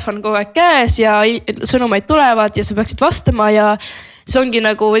telefon kogu aeg käes ja sõnumeid tulevad ja sa peaksid vastama ja see ongi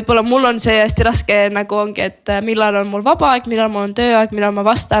nagu, võib-olla mul on see hästi raske nagu ongi, et millal on mul vaba aeg, millal mul on tööaeg, millal ma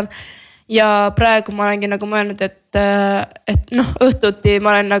vastan. Ja praegu ma olengi nagu mõelnud, et noh, õhtuti ma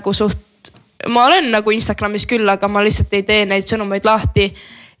olen nagu Instagramis küll, aga ma lihtsalt ei tee neid sõnumeid lahti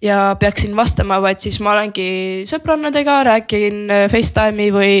ja peaksin vastama, vaid siis ma olengi sõbrannadega, räägin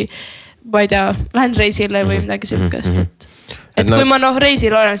FaceTime'i või ma ei tea, lähen reisile või midagi sihukest. Et kui ma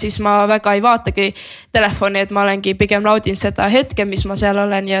reisil olen, siis ma väga ei vaatagi telefoni, et ma olengi pigem naudin seda hetke, mis ma seal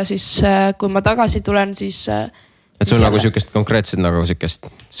olen ja siis kui ma tagasi tulen, siis et sul nagu sihukest konkreetset nagu sihukest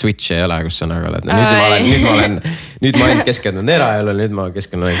switch ei ole, kus sa nagu oled. Nüüd ma olen keskendunud eraelule, nüüd ma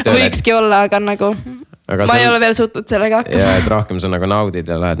keskendun tööle. Võikski olla, aga nagu ma ei ole veel suutnud sellega hakkama. Ja et rohkem sa nagu naudid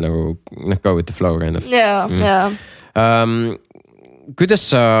ja lähed nagu go with the flow kind of. Kuidas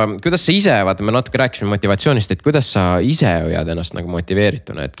sa ise, vaata me natuke rääkisime motivatsioonist, et kuidas sa ise hoiad ennast nagu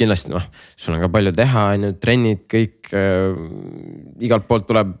motiveerituna, et kindlasti sul on ka palju teha, trennid, kõik, igalt poolt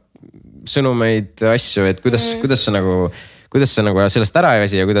tuleb sõnumeid, asju, et kuidas sa nagu sellest ära ei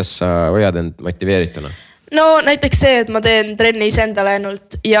väsi ja kuidas sa hoiad end motiveerituna? No näiteks see, et ma teen trenni ise endale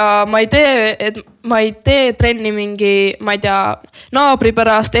ainult ja ma ei tee trenni mingi, ma ei tea, naabri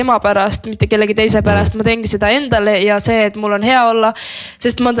pärast, ema pärast, mitte kellegi teise pärast. Ma teengi seda endale ja see, et mul on hea olla,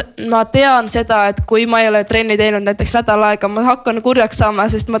 sest ma tean seda, et kui ma ei ole trenni teinud näiteks nädal aega, ma hakkan kurjaks saama,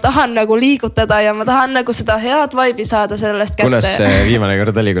 sest ma tahan nagu liigutada ja ma tahan nagu seda head vibe'i saada sellest kätte. Kunas see viimane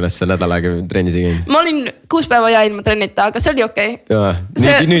kord oli, kunas sa nädal aega trennis ei käinud? Ma olin 6 päeva ja ilma trennita, aga see oli okei.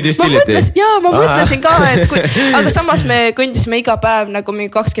 Nüüd just hiljuti. Ma mõtlesin ka, aga samas me kõndisime iga päev nagu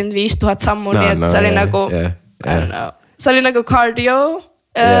mingi 25,000 sammu, nii et see oli nagu, see oli nagu cardio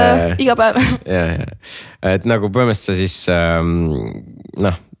iga päev. Et nagu põhimõtteliselt sa siis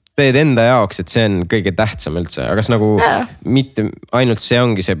teed enda jaoks, et see on kõige tähtsam üldse, aga kas nagu mitte ainult see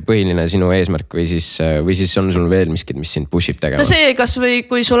ongi see põhiline sinu eesmärk või siis on sul veel miskid, mis sind push ib tegema? No see, kas või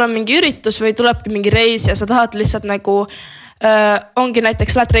kui sul on mingi üritus või tulebki mingi reis ja sa tahad lihtsalt nagu ongi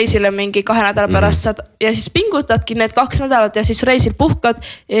näiteks lähed reisile mingi 2 nädala pärast ja siis pingutadki need 2 nädalat ja siis reisil puhkad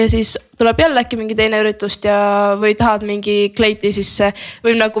ja siis tuleb jälle äkki mingi teine üritust ja või tahad mingi kleidi sisse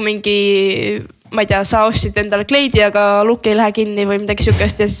või nagu mingi, ma ei tea, sa ostsid endale kleidi, aga lukk ei lähe kinni või midagi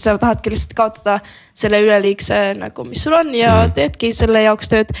sihukest ja siis sa tahadki lihtsalt kaotada selle üleliigse nagu, mis sul on ja teedki selle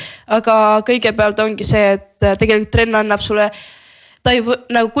jaoks tööd. Aga kõigepealt ongi see, et tegelikult trenn annab sulle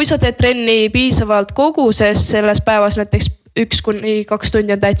nagu kui sa teed trenni piisavalt koguses selles päevas näiteks 1-2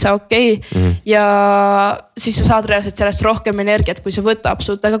 tundi on täitsa okei. Ja siis sa saad reaalselt sellest rohkem energiat, kui see võtab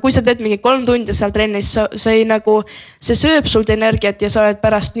sult. Aga kui sa teed mingi 3 tundi seal trennis, see sööb sult energiat ja sa oled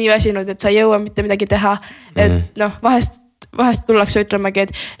pärast nii väsinud, et sa ei jõua mitte midagi teha. Et vahest tullakse ütlemegi,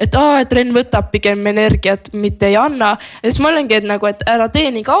 et trenn võtab pigem energiat, mitte ei anna. Ja siis ma olengi, et ära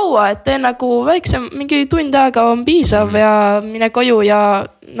tee nii kaua, et tee nagu väiksem, mingi tund aega on piisav ja mine koju ja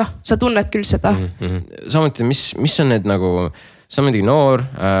sa tunned küll seda. Samuti, mis on need nagu, sa on muidugi noor,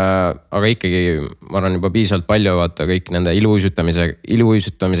 aga ikkagi ma arvan juba piisavalt palju vaata kõik nende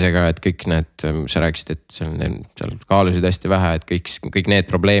iluuisutamisega, et kõik need, sa rääkisid, et seal kaalusid hästi vähe, et kõik need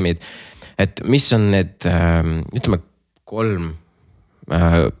probleemid. Et mis on need, ütleme 3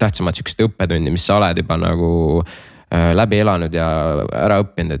 tähtsamad sükest õppetundi, mis sa oled juba nagu läbi elanud ja ära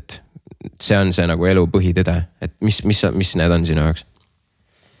õppinud, et see on see nagu elu põhitõde, et mis need on sinu jaoks?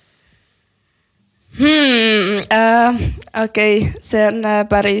 Okei, see on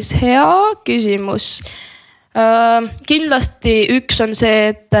päris hea küsimus. Kindlasti üks on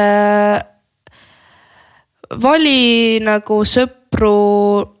see, et vali nagu sõpru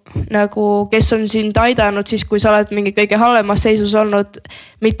nagu, kes on sind aidanud siis, kui sa oled mingi kõige halvemas seisus olnud.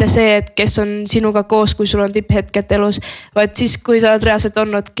 Mitte see, et kes on sinuga koos, kui sul on tipphetked elus, vaid siis, kui sa oled reaalselt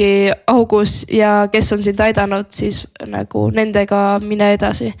olnudki augus ja kes on sind aidanud, siis nagu nendega mine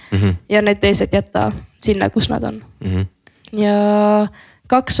edasi. Ja need teised jätta sinna, kus nad on. Ja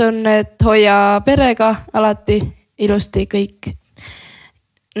 2 on, et hoia perega alati ilusti kõik.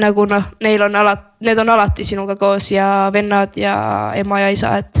 Nagu noh, need on alati sinuga koos ja vennad ja ema ja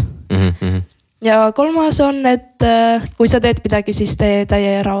isa, et. Ja 3 on, et kui sa teed midagi, siis tee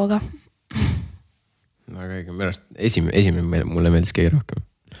täie raoga. Väga õige, minu arust esimene mulle meeldis kõige rohkem.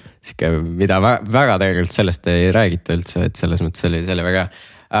 Sikke, mida väga tegelikult sellest ei räägita üldse, et selles mõttes oli väga.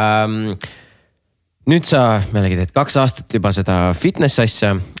 Nüüd sa meelegi teed 2 aastat juba seda fitness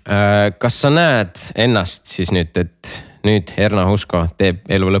asja. Kas sa näed ennast siis nüüd, et nüüd Erna Husko teeb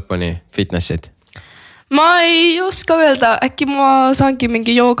elu lõpuni fitnessid? Ma ei oska öelda, äkki ma saangi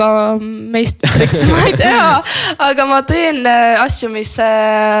mingi jooga meistriks, ma ei tea. Aga ma teen asju, mis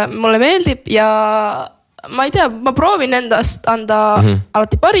mulle meeldib ja ma ei tea, ma proovin endast anda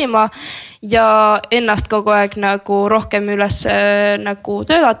alati parima ja ennast kogu aeg nagu rohkem üles nagu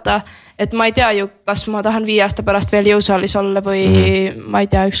töötada. Et ma ei tea ju, kas ma tahan 5 aasta pärast veel jõusaalis olla või ma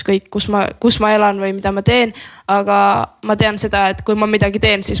ei tea ükskõik, kus ma elan või mida ma teen. Aga ma tean seda, et kui ma midagi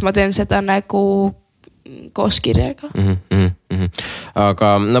teen, siis ma teen seda nagu koos kirjaga. Aga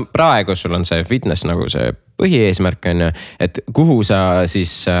no, praegu sul on see fitness nagu see põhieesmärk on ju, et kuhu sa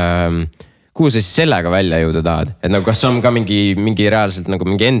siis sellega välja jõuda tahad? Et nagu kas on ka mingi reaalselt nagu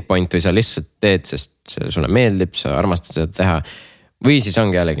mingi endpoint või sa lihtsalt teed, sest see sulle meeldib, sa armastad seda teha? Või siis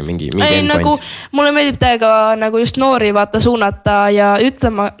ongi jällegi mingi endpoint? Nagu, mulle meeldib täiega nagu just noori vaata suunata ja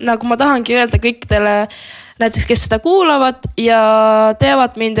ütlema, nagu ma tahangi öelda kõikidele näiteks, kes seda kuulavad ja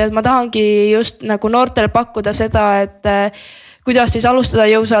teavad mind, et ma tahangi just nagu noortele pakkuda seda, et kuidas siis alustada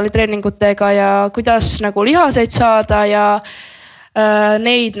jõusaali treeningutega ja kuidas nagu lihaseid saada ja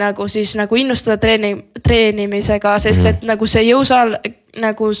neid nagu siis nagu innustada treenimisega, sest et nagu see jõusaal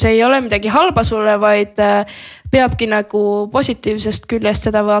nagu see ei ole midagi halba sulle, vaid peabki nagu positiivsest küljest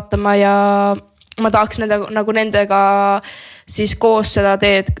seda vaatama ja ma tahaks nendega siis koos seda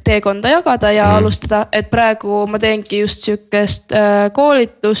teekonda jagada ja alustada, et praegu ma teengi just sükest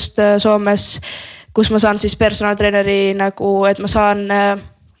koolitust Soomes, kus ma saan siis personaaltreeneri nagu, et ma saan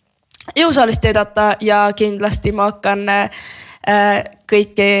jõusaalist töötada ja kindlasti ma hakkan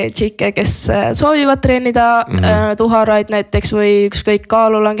kõiki tšikke, kes soovivad treenida tuharaid näiteks või ükskõik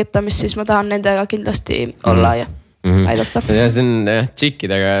kaalu langetamist, siis ma tahan nendega kindlasti olla ja aidata. Ja see on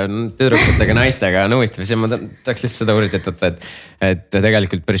tšikkidega, tüdrukutega, naistega on huvitav. Ma tahaks lihtsalt seda uuritada, et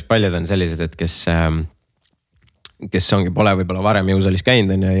tegelikult päris paljud on sellised, et kes pole võib-olla varem jõusaalis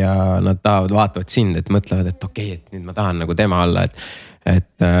käinud ja nad vaatavad sind, et mõtlevad, et okei, et nüüd ma tahan nagu tema alla,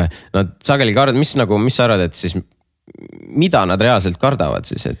 et nad sageli kardavad, mis sa arvad, et siis mida nad reaalselt kardavad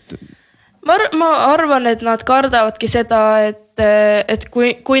siis, et? Ma arvan, et nad kardavadki seda, et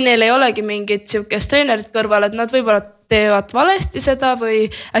kui neil ei olegi mingit siukest treenerit kõrval, et nad võib-olla teevad valesti seda või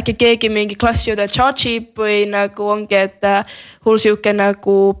äkki keegi mingi klassijude charge'ib või nagu ongi, et hull siuke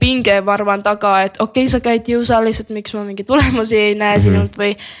nagu pinge varvan taga, et okei, sa käid jõusaalis, et miks ma mingi tulemusi ei näe sinult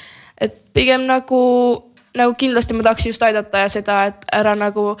või et pigem nagu kindlasti ma tahaks just aidata ja seda, et ära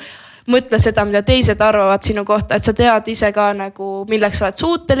nagu mõtle seda, mida teised arvavad sinu kohta, et sa tead ise ka nagu, milleks sa oled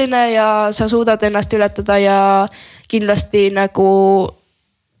suuteline ja sa suudad ennast ületada ja kindlasti nagu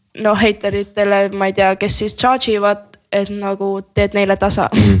heiteritele, ma ei tea, kes siis charge ivad, et nagu teed neile tasa.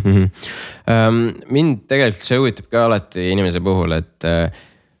 Mind tegelikult see huvitab ka alati inimese puhul, et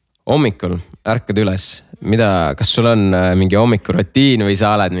hommikul ärkad üles. Kas sul on mingi hommikurutiin või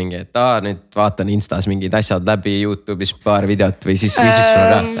sa oled mingi, et nüüd vaatan Instas mingid asjad läbi YouTube'is paar videot või siis sul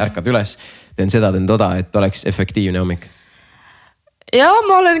reaalselt ärkad üles, teen seda, teen toda, et oleks efektiivne hommik? Ja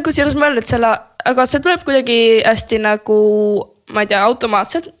ma olen kusjuures mõelnud selle, aga see tuleb kuidagi hästi nagu, ma ei tea,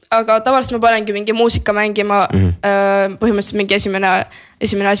 automaatselt, aga tavaliselt ma panengi mingi muusika mängima, põhimõtteliselt mingi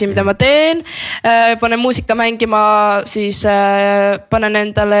esimene asi, mida ma teen. Panen muusika mängima, siis panen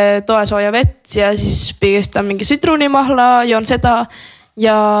endale toasooja vett ja siis pigistan mingi sütrunimahla, joon seda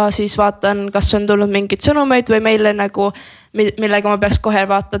ja siis vaatan, kas on tulnud mingid sõnumeid või meile nagu, millega ma peaks kohe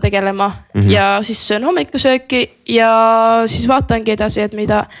tegelema ja siis söön hommikusööki ja siis vaatangi edasi, et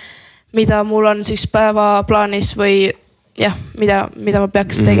mida mul on siis päeva plaanis või jah, mida ma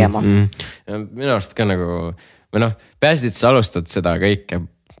peaks tegema. Minu arust ka nagu, või peaasi, et sa alustad seda kõike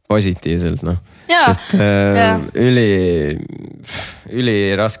positiivselt, sest üli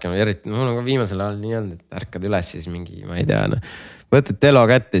raske, eriti mul on ka viimasel ajal nii olnud, et ärkad üles siis mingi, ma ei tea, võtad telo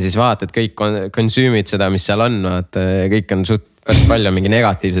kätte, siis vaatad, kõik consume'id seda, mis seal on, vaata, kõik on suht päris palju mingi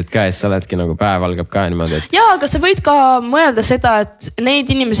negatiivset käes, sa oledki nagu päev algab ka niimoodi, et. Jaa, aga sa võid ka mõelda seda, et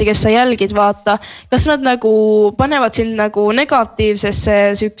neid inimesi, kes sa jälgid, vaata, kas nad nagu panevad sind nagu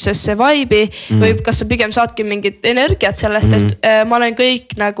negatiivsesse sükksesse vibe'i või kas sa pigem saadki mingit energiat sellest, sest ma olen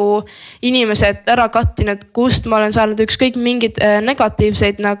kõik nagu inimesed ära kattinud, kust ma olen saanud ükskõik mingid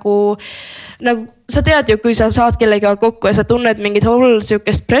negatiivseid nagu sa tead ju, kui sa saad kellega kokku ja sa tunned mingit hull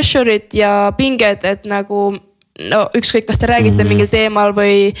sükest pressure'it ja pinget, et nagu no ükskõik, kas te räägite mingil teemal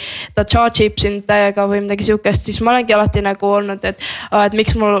või ta charge ib sind täiega või midagi siukest, siis ma olengi alati nagu olnud, et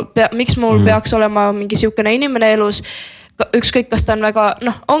miks mul peaks olema mingi siukene inimene elus. Ükskõik, kas ta on väga,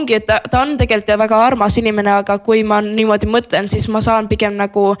 ongi, et ta on tegelikult väga armas inimene, aga kui ma niimoodi mõtlen, siis ma saan pigem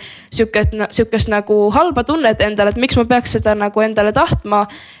nagu siukest nagu halba tunnet endale, et miks ma peaks seda nagu endale tahtma,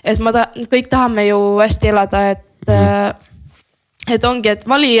 et kõik tahame ju hästi elada, et ongi, et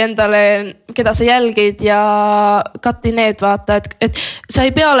vali endale, keda sa jälgid ja kati need, vaata, et sa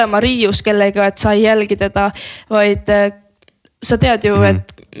ei pea olema riius kellega, et sa ei jälgi teda, vaid sa tead ju,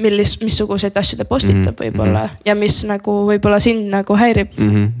 et missuguseid asju ta postitab võib-olla ja mis nagu võib-olla sind nagu häirib.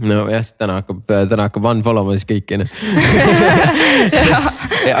 No jah, täna hakkab unfollow ma siis kõiki.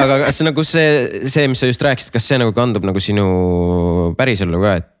 Aga kas nagu see, mis sa just rääkisid, kas see nagu kandub nagu sinu pärisellu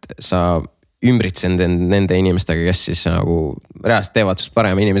ka, et sa ümbritsenud nende inimestega, kes siis nagu reaalselt teevad sust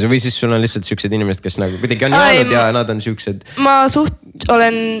parema inimese või siis sul on lihtsalt siuksed inimesed, kes nagu kuidagi on jäänud ja nad on siuksed. Ma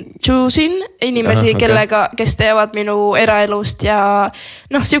olen choose'in inimesi, kes teevad minu eraelust ja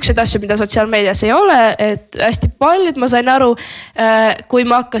siuksed asju, mida sotsiaalmeedias ei ole, et hästi paljud ma sain aru, kui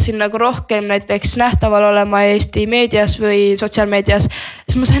ma hakkasin nagu rohkem näiteks nähtaval olema Eesti meedias või sotsiaalmeedias,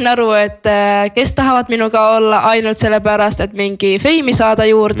 siis ma sain aru, et kes tahavad minuga olla ainult sellepärast, et mingi feimi saada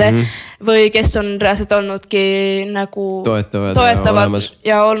juurde või kes on reaalselt olnudki nagu toetavad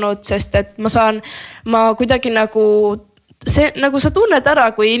ja olnud, sest et ma kuidagi nagu sa tunned ära,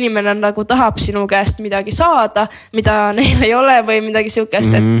 kui inimene nagu tahab sinu käest midagi saada, mida neil ei ole või midagi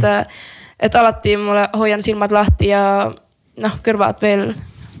siukest, et alati mulle hoian silmad lahti ja kõrvad veel.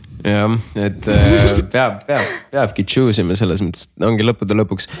 Jah, et peabki choose ima selles mõttes, ongi lõppude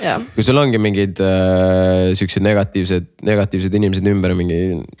lõpuks, kui sul ongi mingid siuksed negatiivsed inimesed ümber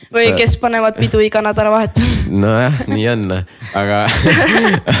mingi. Või kes panevad pidu iga nädalavahetus. Nojah, nii on, aga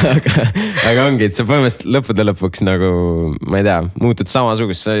ongi, et sa põhimõtteliselt lõppude lõpuks nagu, ma ei tea, muutud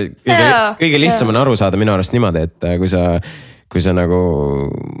samasugust, kõige lihtsam on aru saada minu arust niimoodi, et kui sa nagu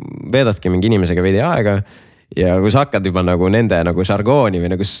veedadki mingi inimesega veidi aega ja kui sa hakkad juba nagu nende nagu žargooni või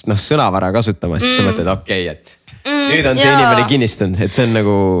nagu sõnavara kasutama, siis sa mõtled et nüüd on see inimene kinnistunud, et see on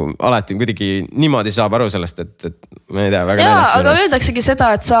nagu alati kuidagi niimoodi saab aru sellest, et ma ei tea, väga naljakas. Aga öeldaksegi seda,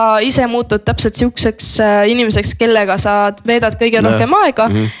 et sa ise muutud täpselt siukseks inimeseks, kellega sa veedad kõige rohkem aega.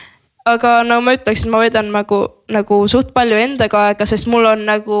 Aga no ma ütleksin, ma veedan nagu suht palju endaga aega, sest mul on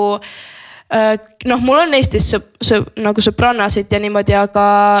nagu mul on Eestis nagu sõbrannasid ja niimoodi, aga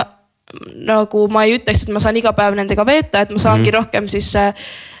nagu ma ei ütleks, et ma saan iga päev nendega veeta, et ma saangi rohkem siis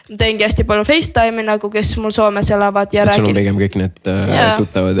teengi hästi palju FaceTime'i nagu, kes mul Soomes elavad ja räägin. Sul on pigem kõik need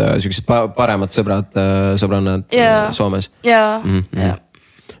tuttavad ja sellised paremad sõbrannad Soomes. Jaa.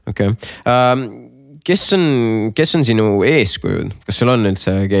 Okei. Kes on sinu eeskujud? Kas sul on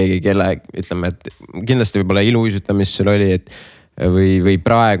üldse keegi, kelle, ütleme, et kindlasti võib-olla iluuisutamist sul oli, et või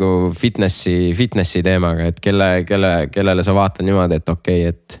praegu fitnessi teemaga, et kellele sa vaatad niimoodi, et okei,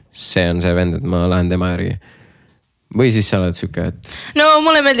 et see on see vend, et ma lähen tema järgi. Või siis sa oled siuke, et. No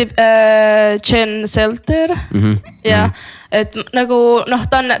mulle meeldib Jen Selter. Et nagu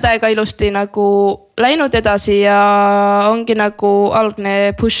ta on täiega ilusti nagu läinud edasi ja ongi nagu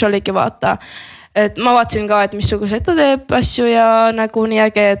algne push oligi vaata. Et ma vaatasin ka, et missugused ta teeb asju ja nagu nii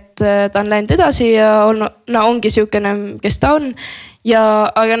äge, et ta on läinud edasi ja ongi siukene, kes ta on.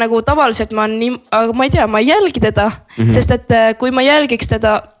 Aga nagu tavaliselt aga ma ei tea, ma ei jälgi teda, sest et kui ma jälgiks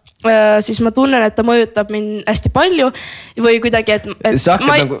teda, siis ma tunnen, et ta mõjutab mind hästi palju või kuidagi, et sa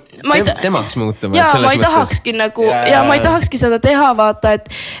hakkad nagu temaks muutuma. Ja ma ei tahakski nagu, ma ei tahakski seda teha, vaata,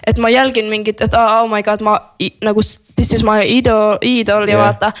 et ma jälgin mingit, et oh my god, ma nagu this is my idol ja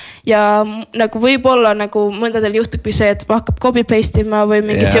vaata. Ja nagu võib-olla nagu mõndadel juhtubki see, et hakkab copy paste ima või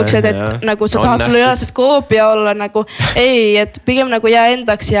mingi siuksed, et nagu sa tahad reaalselt koopia olla nagu ei, et pigem nagu jää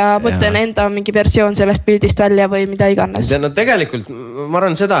endaks ja mõtlen enda mingi versioon sellest pildist välja või mida iganes. No tegelikult ma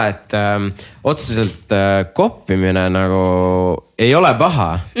arvan seda, et otseselt koppimine nagu ei ole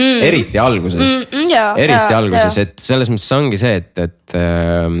paha, eriti alguses. Eriti alguses, et selles mõttes ongi see, et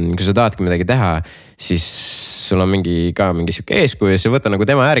kui sa tahadki midagi teha, siis sul on mingi sihuke eeskuju ja sa võta nagu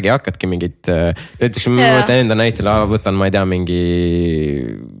tema järgi ja hakkadki mingit. näiteks ma võtan enda näitele, võtan, ma ei tea, mingi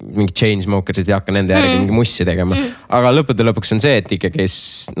chainsmokersid ja hakkan nende järgi mingi mussi tegema. Aga lõppude lõpuks on see, et ikkagi,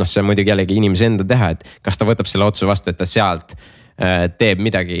 noh, see on muidugi jällegi inimese enda teha, et kas ta võtab selle otsuse vastu, et ta sealt teeb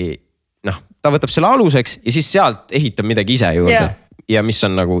midagi, noh, ta võtab selle aluseks ja siis sealt ehitab midagi ise juurde ja mis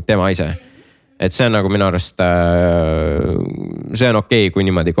on nagu tema ise. Et see on nagu minu arust, see on okei, kui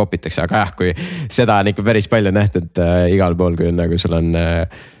niimoodi kopitakse, aga kui seda on ikka päris palju nähtud igal pool, kui on nagu sul on,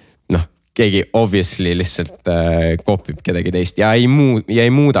 noh, keegi obviously lihtsalt kopib kedagi teist ja ei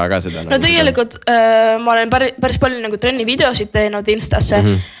muuda ka seda. No tegelikult ma olen päris palju nagu trenni videosid teinud Instasse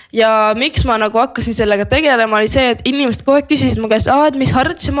ja miks ma nagu hakkasin sellega tegelema oli see, et inimesed kogu aeg küsisid mu käest, et mis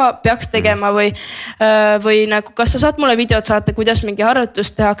harjutusi ma peaks tegema või nagu, kas sa saad mulle videot saata, kuidas mingi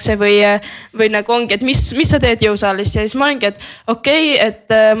harjutus tehakse või nagu ongi, et mis sa teed jõusaalis ja siis ma olingi, et okei,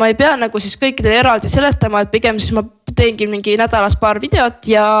 et ma ei pea nagu siis kõikidele eraldi seletama, et pigem siis ma teengi mingi nädalas paar videot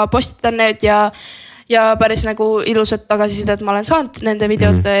ja postitan need ja päris nagu ilusat tagasisidet ma olen saanud nende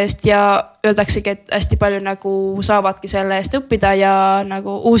videote eest ja öeldaksegi, et hästi palju nagu saavadki selle eest õppida ja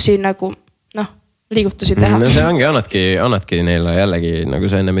nagu uusi nagu, noh, liigutusi teha. No see ongi, annadki neile jällegi, nagu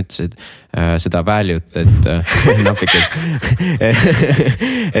sa ennem ütlesid, seda value't, et napikult,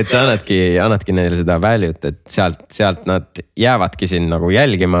 et sa annadki neile seda value't, et sealt nad jäävadki sind nagu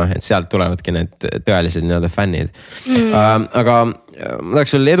jälgima, et sealt tulevadki need tõelised nii-öelda fännid. Aga ma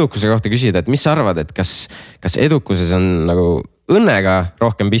tahaks veel edukuse kohta küsida, et mis sa arvad, et kas edukuses on nagu õnnega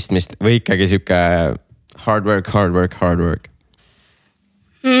rohkem pistmist või ikkagi sihuke hard work?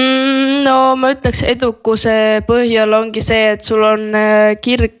 No ma ütleks, edukuse põhjal ongi see, et sul on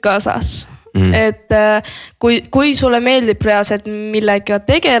kirg kaasas. Et kui sulle meeldib reaalselt millega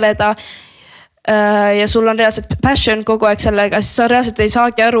tegeleda ja sul on reaalselt passion kogu aeg sellega, siis sa reaalselt ei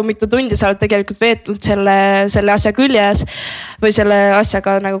saagi aru, mitu tundi sa oled tegelikult veetnud selle asja küljes või selle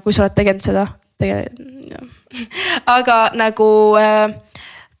asjaga nagu, kui sa oled tegelenud seda. Aga nagu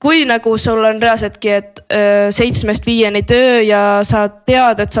kui nagu sul on reaalsetki, et 7-5 töö ja sa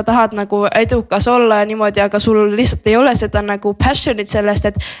tead, et sa tahad nagu edukas olla ja niimoodi, aga sul lihtsalt ei ole seda nagu passionit sellest,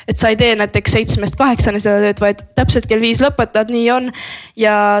 et sa ei tee näiteks 7-8 seda tööd, vaid täpselt kell 5 lõpetad, nii on.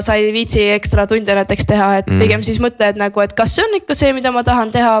 Ja sa ei viitsi ekstra tunde näiteks teha, et pigem siis mõtled nagu, et kas see on ikka see, mida ma tahan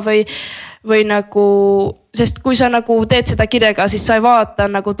teha või nagu, sest kui sa nagu teed seda kirjaga, siis sa ei vaata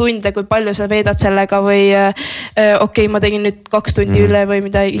nagu tunde, kui palju sa veedad sellega või okei, ma tegin nüüd 2 tundi üle või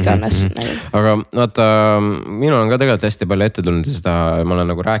mida iganes. Aga vaata, minul on ka tegelikult hästi palju ette tulnud seda, ma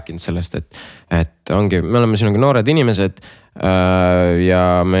olen nagu rääkinud sellest, et ongi, me oleme siin nagu noored inimesed ja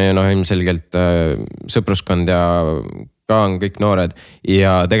me ilmselgelt sõpruskond ja ka on kõik noored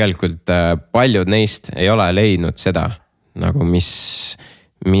ja tegelikult paljud neist ei ole leidnud seda nagu mis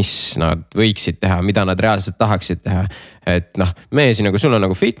nad võiksid teha, mida nad reaalselt tahaksid teha. Et noh, meie siin nagu, sul on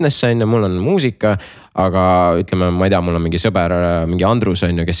nagu fitness on ja mul on muusika, aga ütleme, ma ei tea, mul on mingi sõber, mingi Andrus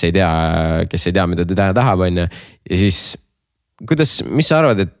on ju, kes ei tea, mida ta teha tahab on ju. Ja siis, mis sa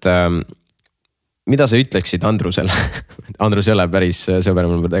arvad, et mida sa ütleksid Andrusele? Andrus ei ole päris sõber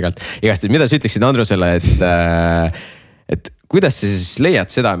mul tegelikult. Igast, mida sa ütleksid Andrusele, et kuidas sa siis leiad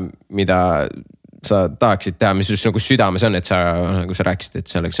seda, mida sa tahaksid teha, mis just nagu südames on, et sa, nagu sa rääkisid, et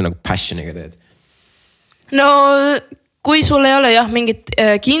see nagu passioniga teed? No kui sul ei ole jah mingit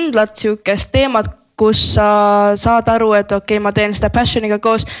kindlat siukest teemat, kus sa saad aru, et okei, ma teen seda passioniga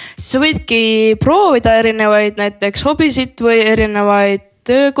koos, siis sa võidki proovida erinevaid näiteks hobisid või erinevaid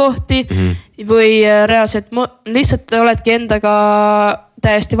töökohti või reaalselt lihtsalt oledki endaga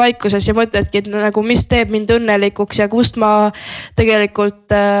täiesti vaikuses ja mõtledki, et nagu mis teeb mind õnnelikuks ja kust ma tegelikult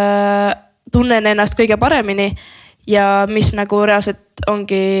tunnen ennast kõige paremini ja mis nagu reaalselt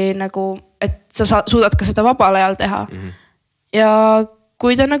ongi nagu, et sa suudad ka seda vabal ajal teha. Ja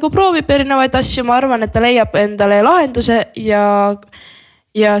kui ta nagu proovib erinevaid asju, ma arvan, et ta leiab endale lahenduse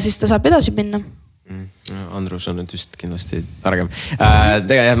ja siis ta saab edasi minna. Andrus on nüüd just kindlasti targem.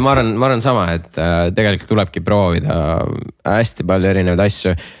 Tegelikult ma arvan sama, et tegelikult tulebki proovida hästi palju erinevaid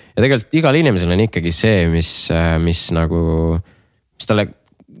asju ja tegelikult igal inimesel on ikkagi see, mis talle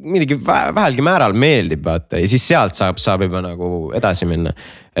midagi vähelgi määral meeldib, vaata, ja siis sealt saab juba nagu edasi minna.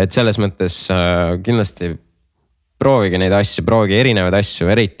 Et selles mõttes kindlasti proovige neid asju, proovige erinevaid asju,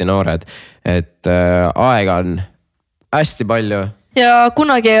 eriti noored, et aega on hästi palju. Ja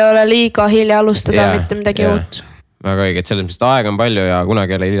kunagi ei ole liiga hilja alustada mitte midagi uut. Väga õige, et selles mõttes aega on palju ja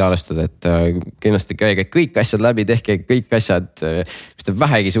kunagi ei ole hilja alustada, et kindlasti käige kõik asjad läbi, tehke kõik asjad, mis te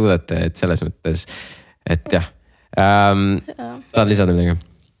vähegi suudate, et selles mõttes, et jah. Tahad lisada midagi?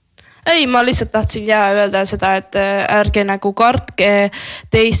 ei, ma lihtsalt tahtsin öelda seda, et ärge nagu kartke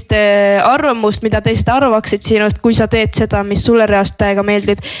teiste arvamust, mida teised arvaksid sinust, kui sa teed seda, mis sulle reaalselt täiega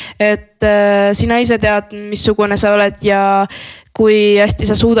meeldib. Et sina ise tead, missugune sa oled ja kui hästi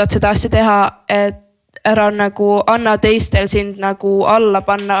sa suudad seda asja teha, et ära nagu anna teistel sind nagu alla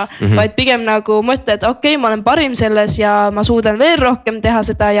panna, vaid pigem nagu mõtle, et okei, ma olen parim selles ja ma suudan veel rohkem teha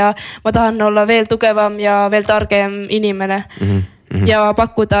seda ja ma tahan olla veel tugevam ja veel targem inimene. Ja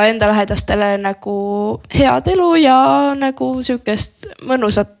pakkuda enda lähedastele nagu head elu ja nagu sihukest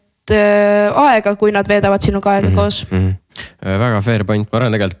mõnusat aega, kui nad veedavad sinuga aega koos. Väga fair point, ma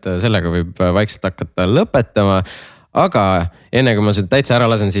arvan tegelikult sellega võib vaikselt hakata lõpetama. Aga enne kui ma seda täitsa ära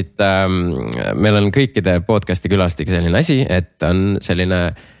lasen siit, meil on kõikide podcasti külastiga selline asi, et on selline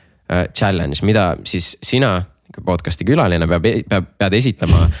challenge, mida siis sina podcasti külaline pead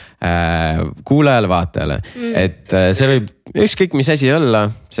esitama kuulajale, vaatajale. Et see võib ükskõik mis asi olla,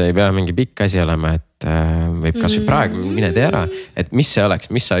 see ei pea mingi pikk asi olema, et võib kas või praegu mine tee ära. Et mis see oleks,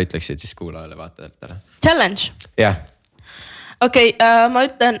 mis sa ütleksid siis kuulajale, vaatajatele? Challenge? Jah. Okei, ma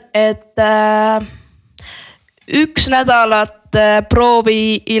ütlen, et 1 nädalat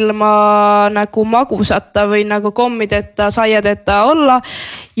proovi ilma nagu magusata või nagu kommideta, saiadeta olla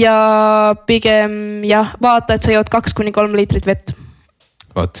ja pigem vaata, et sa jood 2-3 liitrit vett.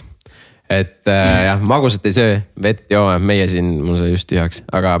 Oot, et jah, magusat ei söö, vett joome, meie siin, mul sai just tühjaks,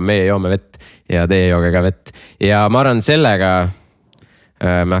 aga meie joome vett ja teie jooge ka vett. Ja ma arvan sellega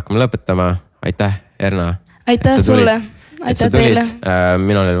me hakkame lõpetama. Aitäh, Erna. Aitäh sulle, aitäh teile.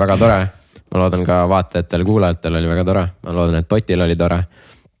 Minul oli väga tore. Ma loodan ka vaatajatel, kuulajatel oli väga tore. Ma loodan, et Totil oli tore.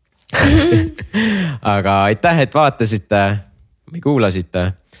 Aga aitäh, et vaatasite või kuulasite.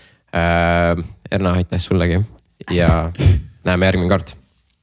 Erna, aitäh sullegi ja näeme järgmine kord.